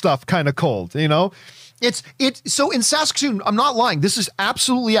kind of stuff, kind of cold, you know? So in Saskatoon, I'm not lying. This is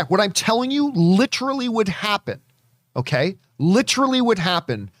absolutely what I'm telling you literally would happen. Okay? Literally would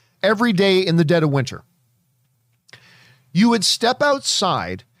happen every day in the dead of winter. You would step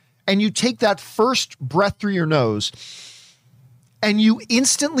outside and you take that first breath through your nose and you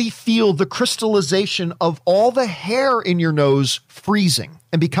instantly feel the crystallization of all the hair in your nose freezing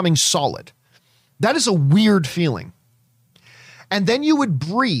and becoming solid. That is a weird feeling. And then you would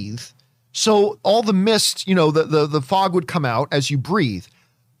breathe. So all the mist, the fog would come out as you breathe.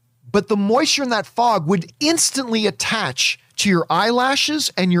 But the moisture in that fog would instantly attach to your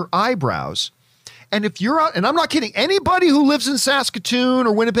eyelashes and your eyebrows. And if you're out, and I'm not kidding, anybody who lives in Saskatoon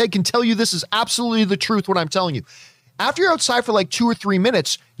or Winnipeg can tell you this is absolutely the truth, what I'm telling you. After you're outside for like 2 or 3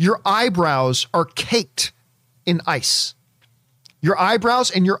 minutes, your eyebrows are caked in ice. Your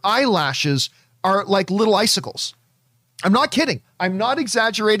eyebrows and your eyelashes are like little icicles. I'm not kidding. I'm not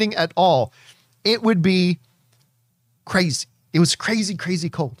exaggerating at all. It would be crazy. It was crazy, crazy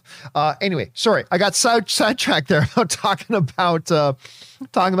cold. Anyway, sorry, I got sidetracked there about talking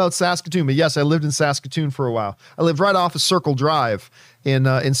about Saskatoon. But yes, I lived in Saskatoon for a while. I lived right off of Circle Drive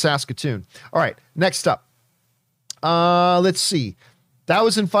in Saskatoon. All right, next up. Let's see. That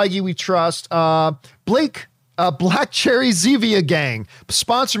was in Feige We Trust. Blake Black Cherry Zevia gang.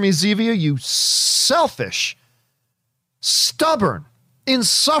 Sponsor me, Zevia, you selfish, stubborn,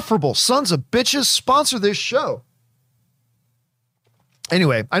 insufferable sons of bitches. Sponsor this show.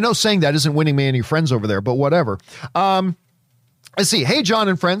 Anyway, I know saying that isn't winning me any friends over there, but whatever. Let's see. Hey, John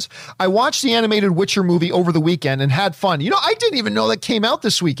and friends. I watched the animated Witcher movie over the weekend and had fun. You know, I didn't even know that came out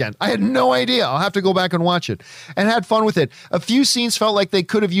this weekend. I had no idea. I'll have to go back and watch it, and had fun with it. A few scenes felt like they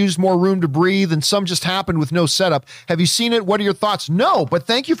could have used more room to breathe, and some just happened with no setup. Have you seen it? What are your thoughts? No, but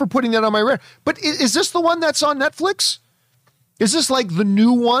thank you for putting that on my radar. But is this the one that's on Netflix? Is this like the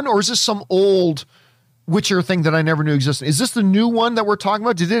new one, or is this some old Witcher thing that I never knew existed? Is this the new one that we're talking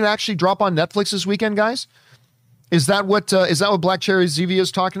about? Did it actually drop on Netflix this weekend, guys? Is that what Black Cherry Zevia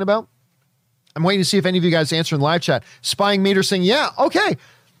is talking about? I'm waiting to see if any of you guys answer in the live chat. Spying Meter saying, yeah, okay.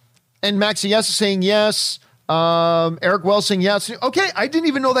 And Maxi Yes is saying yes. Eric Wells saying yes. Okay, I didn't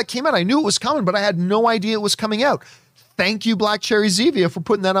even know that came out. I knew it was coming, but I had no idea it was coming out. Thank you, Black Cherry Zevia, for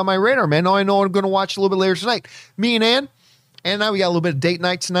putting that on my radar, man. Now I know I'm going to watch a little bit later tonight. Me and Ann, and now we got a little bit of date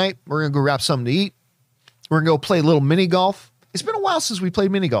night tonight. We're going to go grab something to eat. We're going to go play a little mini golf. It's been a while since we played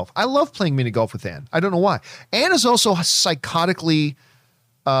mini golf. I love playing mini golf with Ann. I don't know why. Ann is also psychotically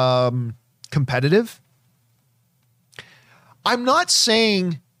competitive. I'm not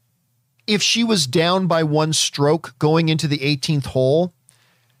saying if she was down by one stroke going into the 18th hole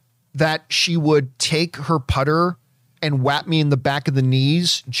that she would take her putter and whap me in the back of the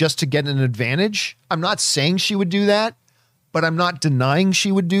knees just to get an advantage. I'm not saying she would do that, but I'm not denying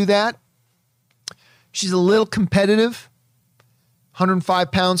she would do that. She's a little competitive.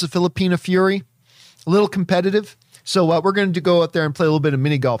 105 pounds of Filipina Fury, a little competitive. So we're going to go out there and play a little bit of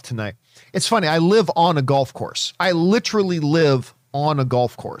mini golf tonight. It's funny. I live on a golf course. I literally live on a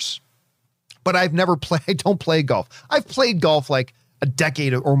golf course, but I've never played. I don't play golf. I've played golf like a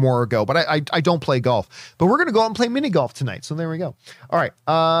decade or more ago, but I don't play golf. But we're going to go out and play mini golf tonight. So there we go. All right.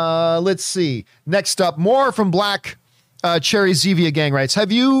 Let's see. Next up, more from Black Cherry Zevia gang writes,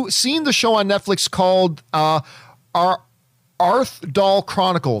 have you seen the show on Netflix called Arthdal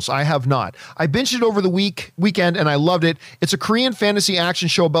Chronicles? I have not. I binged it over the weekend and I loved it. It's a Korean fantasy action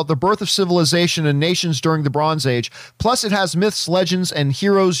show about the birth of civilization and nations during the Bronze Age. Plus it has myths, legends, and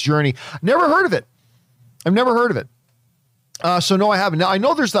hero's journey. Never heard of it. I've never heard of it. So no, I haven't. Now I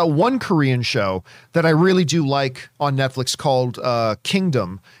know there's that one Korean show that I really do like on Netflix called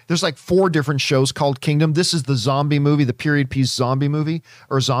Kingdom. There's like 4 different shows called Kingdom. This is the zombie movie, the period piece zombie movie,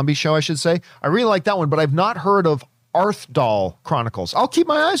 or zombie show, I should say. I really like that one, but I've not heard of Arthdal Chronicles. I'll keep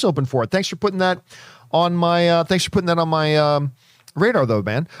my eyes open for it. Thanks for putting that on my radar though,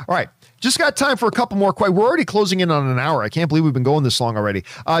 man. All right. Just got time for a couple more. We're already closing in on an hour. I can't believe we've been going this long already.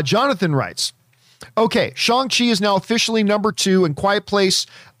 Jonathan writes, okay, Shang-Chi is now officially number 2 and Quiet Place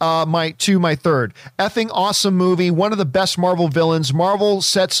my third. Effing awesome movie. One of the best Marvel villains. Marvel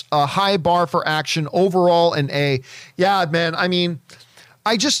sets a high bar for action. Overall an A. Yeah, man. I mean,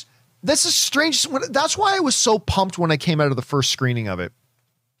 this is strange. That's why I was so pumped when I came out of the first screening of it.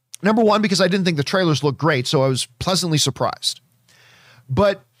 Number one, because I didn't think the trailers looked great, so I was pleasantly surprised.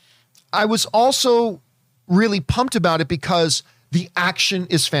 But I was also really pumped about it because the action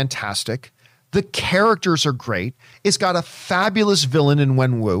is fantastic. The characters are great. It's got a fabulous villain in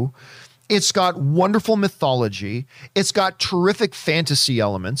Wenwu. It's got wonderful mythology. It's got terrific fantasy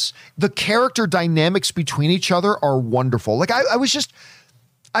elements. The character dynamics between each other are wonderful. Like I was just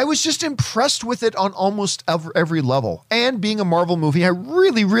impressed with it on almost every level. And being a Marvel movie, I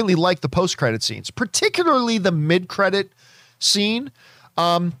really, really like the post-credit scenes, particularly the mid-credit scene.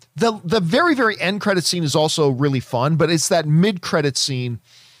 The very, very end credit scene is also really fun, but it's that mid-credit scene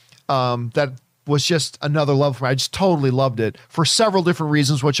that was just another level for me. I just totally loved it for several different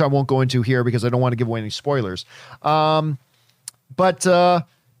reasons, which I won't go into here because I don't want to give away any spoilers. Yeah,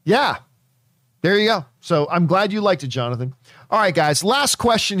 there you go. So I'm glad you liked it, Jonathan. All right, guys, last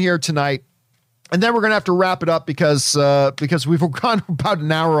question here tonight. And then we're going to have to wrap it up because we've gone about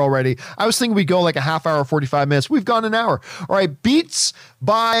an hour already. I was thinking we'd go like a half hour, 45 minutes. We've gone an hour. All right, Beats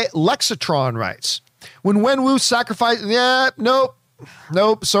by Lexatron writes, when Wenwu sacrificed,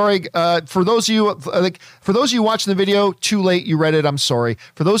 Nope. Sorry. For those of you watching the video, too late. You read it. I'm sorry.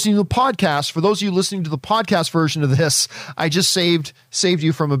 For those of you in the podcast, for those of you listening to the podcast version of this, I just saved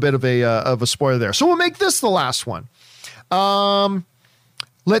you from a bit of a spoiler there. So we'll make this the last one.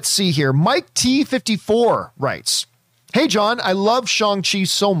 Let's see here. Mike T54 writes, hey, John, I love Shang-Chi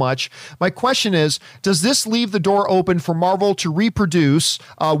so much. My question is, does this leave the door open for Marvel to reproduce,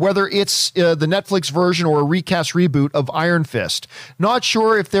 whether it's the Netflix version or a recast reboot of Iron Fist? Not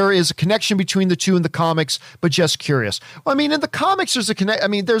sure if there is a connection between the two in the comics, but just curious. Well, I mean, in the comics,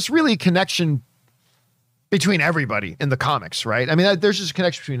 there's really a connection between everybody in the comics, right? I mean, there's just a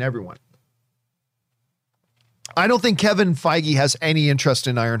connection between everyone. I don't think Kevin Feige has any interest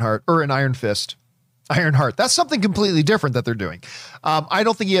in Ironheart or in Iron Fist. Ironheart. That's something completely different that they're doing. I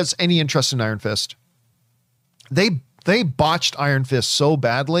don't think he has any interest in Iron Fist. They botched Iron Fist so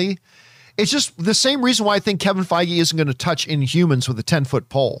badly. It's just the same reason why I think Kevin Feige isn't going to touch Inhumans with a 10-foot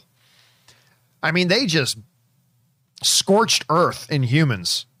pole. I mean, they just scorched earth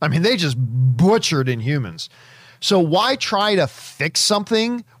Inhumans. I mean, they just butchered Inhumans. So why try to fix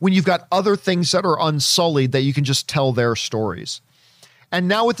something when you've got other things that are unsullied that you can just tell their stories? And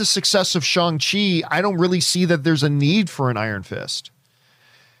now with the success of Shang-Chi, I don't really see that there's a need for an Iron Fist.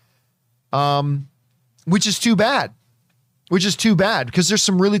 Which is too bad. Because there's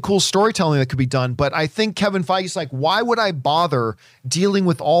some really cool storytelling that could be done. But I think Kevin Feige's like, why would I bother dealing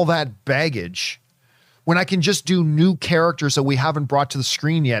with all that baggage when I can just do new characters that we haven't brought to the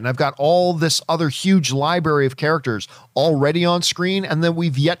screen yet? And I've got all this other huge library of characters already on screen and that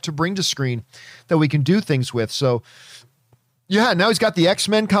we've yet to bring to screen that we can do things with. So yeah, now he's got the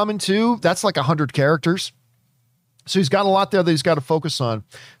X-Men coming too. That's like 100 characters. So he's got a lot there that he's got to focus on.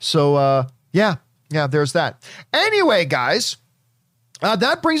 So yeah, there's that. Anyway, guys,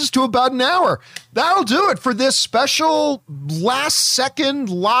 that brings us to about an hour. That'll do it for this special last second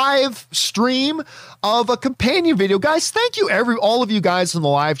live stream of a companion video. Guys, thank you all of you guys in the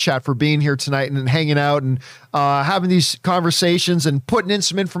live chat for being here tonight and hanging out and having these conversations and putting in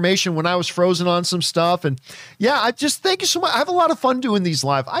some information when I was frozen on some stuff. And yeah, I just thank you so much. I have a lot of fun doing these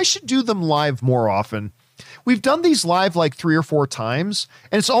live. I should do them live more often. We've done these live like 3 or 4 times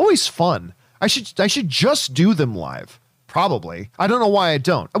and it's always fun. I should just do them live. Probably. I don't know why I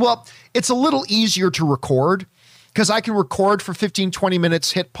don't. Well, it's a little easier to record because I can record for 15, 20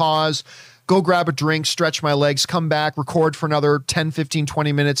 minutes, hit pause, go grab a drink, stretch my legs, come back, record for another 10, 15,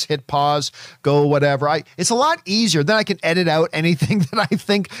 20 minutes, hit pause, go whatever. It's a lot easier. Then I can edit out anything that I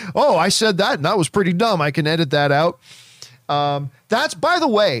think, oh, I said that and that was pretty dumb. I can edit that out. That's, by the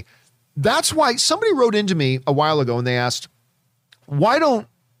way, that's why somebody wrote into me a while ago and they asked, why don't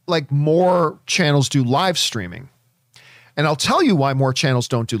like more channels do live streaming? And I'll tell you why more channels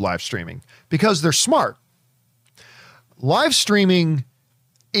don't do live streaming, because they're smart. Live streaming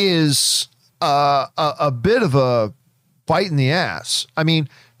is a bit of a bite in the ass. I mean,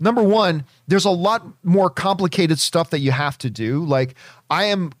 number one, there's a lot more complicated stuff that you have to do. Like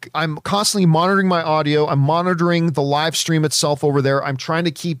I'm constantly monitoring my audio. I'm monitoring the live stream itself over there. I'm trying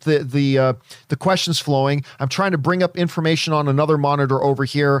to keep the questions flowing. I'm trying to bring up information on another monitor over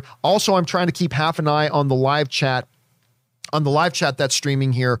here. Also, I'm trying to keep half an eye on the live chat that's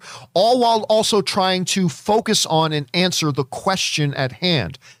streaming here, all while also trying to focus on and answer the question at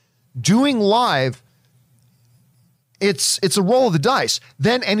hand. Doing live, it's a roll of the dice.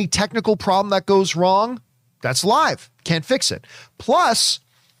 Then any technical problem that goes wrong, that's live. Can't fix it. Plus,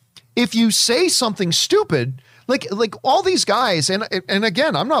 if you say something stupid, like all these guys, and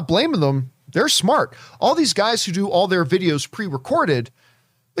again, I'm not blaming them. They're smart. All these guys who do all their videos pre-recorded,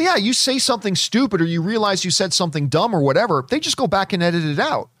 but yeah, you say something stupid or you realize you said something dumb or whatever, they just go back and edit it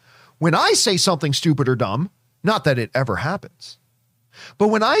out. When I say something stupid or dumb, not that it ever happens, but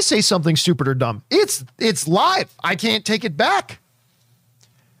when I say something stupid or dumb, it's live. I can't take it back.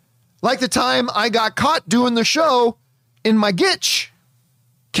 Like the time I got caught doing the show in my gitch.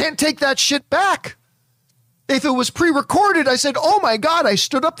 Can't take that shit back. If it was pre-recorded, I said, oh my God, I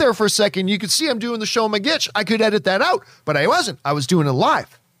stood up there for a second. You could see I'm doing the show in my gitch. I could edit that out, but I wasn't. I was doing it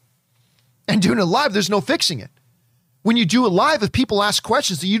live. And doing it live, there's no fixing it. When you do it live, if people ask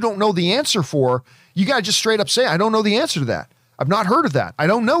questions that you don't know the answer for, you got to just straight up say, I don't know the answer to that. I've not heard of that. I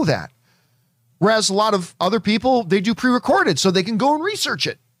don't know that. Whereas a lot of other people, they do pre-recorded so they can go and research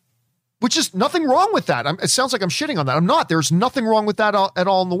it, which is nothing wrong with that. It sounds like I'm shitting on that. I'm not. There's nothing wrong with that at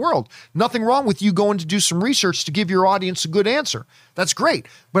all in the world. Nothing wrong with you going to do some research to give your audience a good answer. That's great.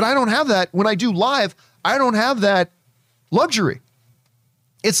 But I don't have that. When I do live, I don't have that luxury.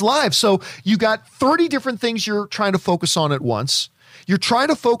 It's live. So you got 30 different things you're trying to focus on at once. You're trying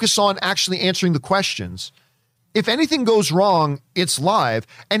to focus on actually answering the questions. If anything goes wrong, it's live.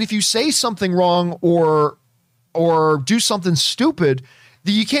 And if you say something wrong or do something stupid,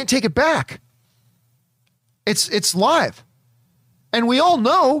 you can't take it back. It's live. And we all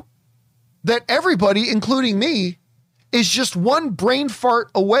know that everybody, including me, is just one brain fart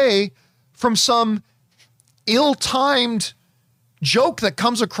away from some ill-timed joke that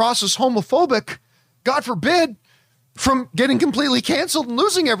comes across as homophobic, God forbid, from getting completely canceled and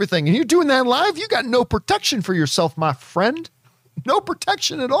losing everything. And you're doing that live, you got no protection for yourself, my friend. No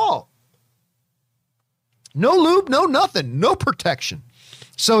protection at all. No lube, no nothing, no protection.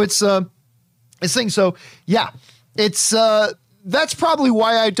 So it's this thing. So yeah, it's that's probably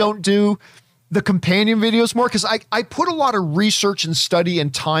why I don't do the companion videos more, because I put a lot of research and study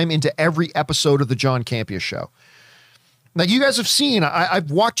and time into every episode of the John Campea Show. Like you guys have seen,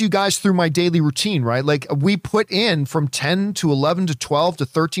 I've walked you guys through my daily routine, right? Like we put in from 10 to 11 to 12 to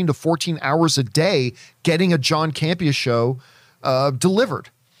 13 to 14 hours a day getting a John Campea Show delivered.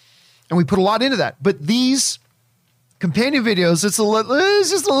 And we put a lot into that. But these companion videos, it's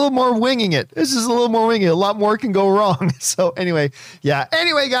just a little more winging it. It's just a little more winging it. A lot more can go wrong. So anyway, yeah.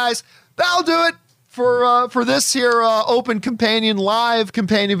 Anyway, guys, that'll do it for this here open companion live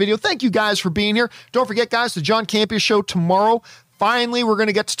companion video. Thank you guys for being here. Don't forget, guys, the John Campea Show tomorrow. Finally, we're going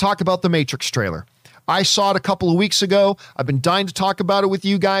to get to talk about the Matrix trailer. I saw it a couple of weeks ago. I've been dying to talk about it with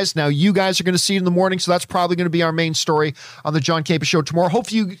you guys. Now you guys are going to see it in the morning, so that's probably going to be our main story on the John Campea Show tomorrow.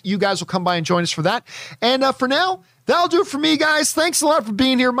 Hopefully you guys will come by and join us for that. And for now, that'll do it for me, guys. Thanks a lot for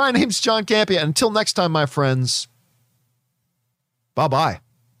being here. My name's John Campea. Until next time, my friends, bye-bye.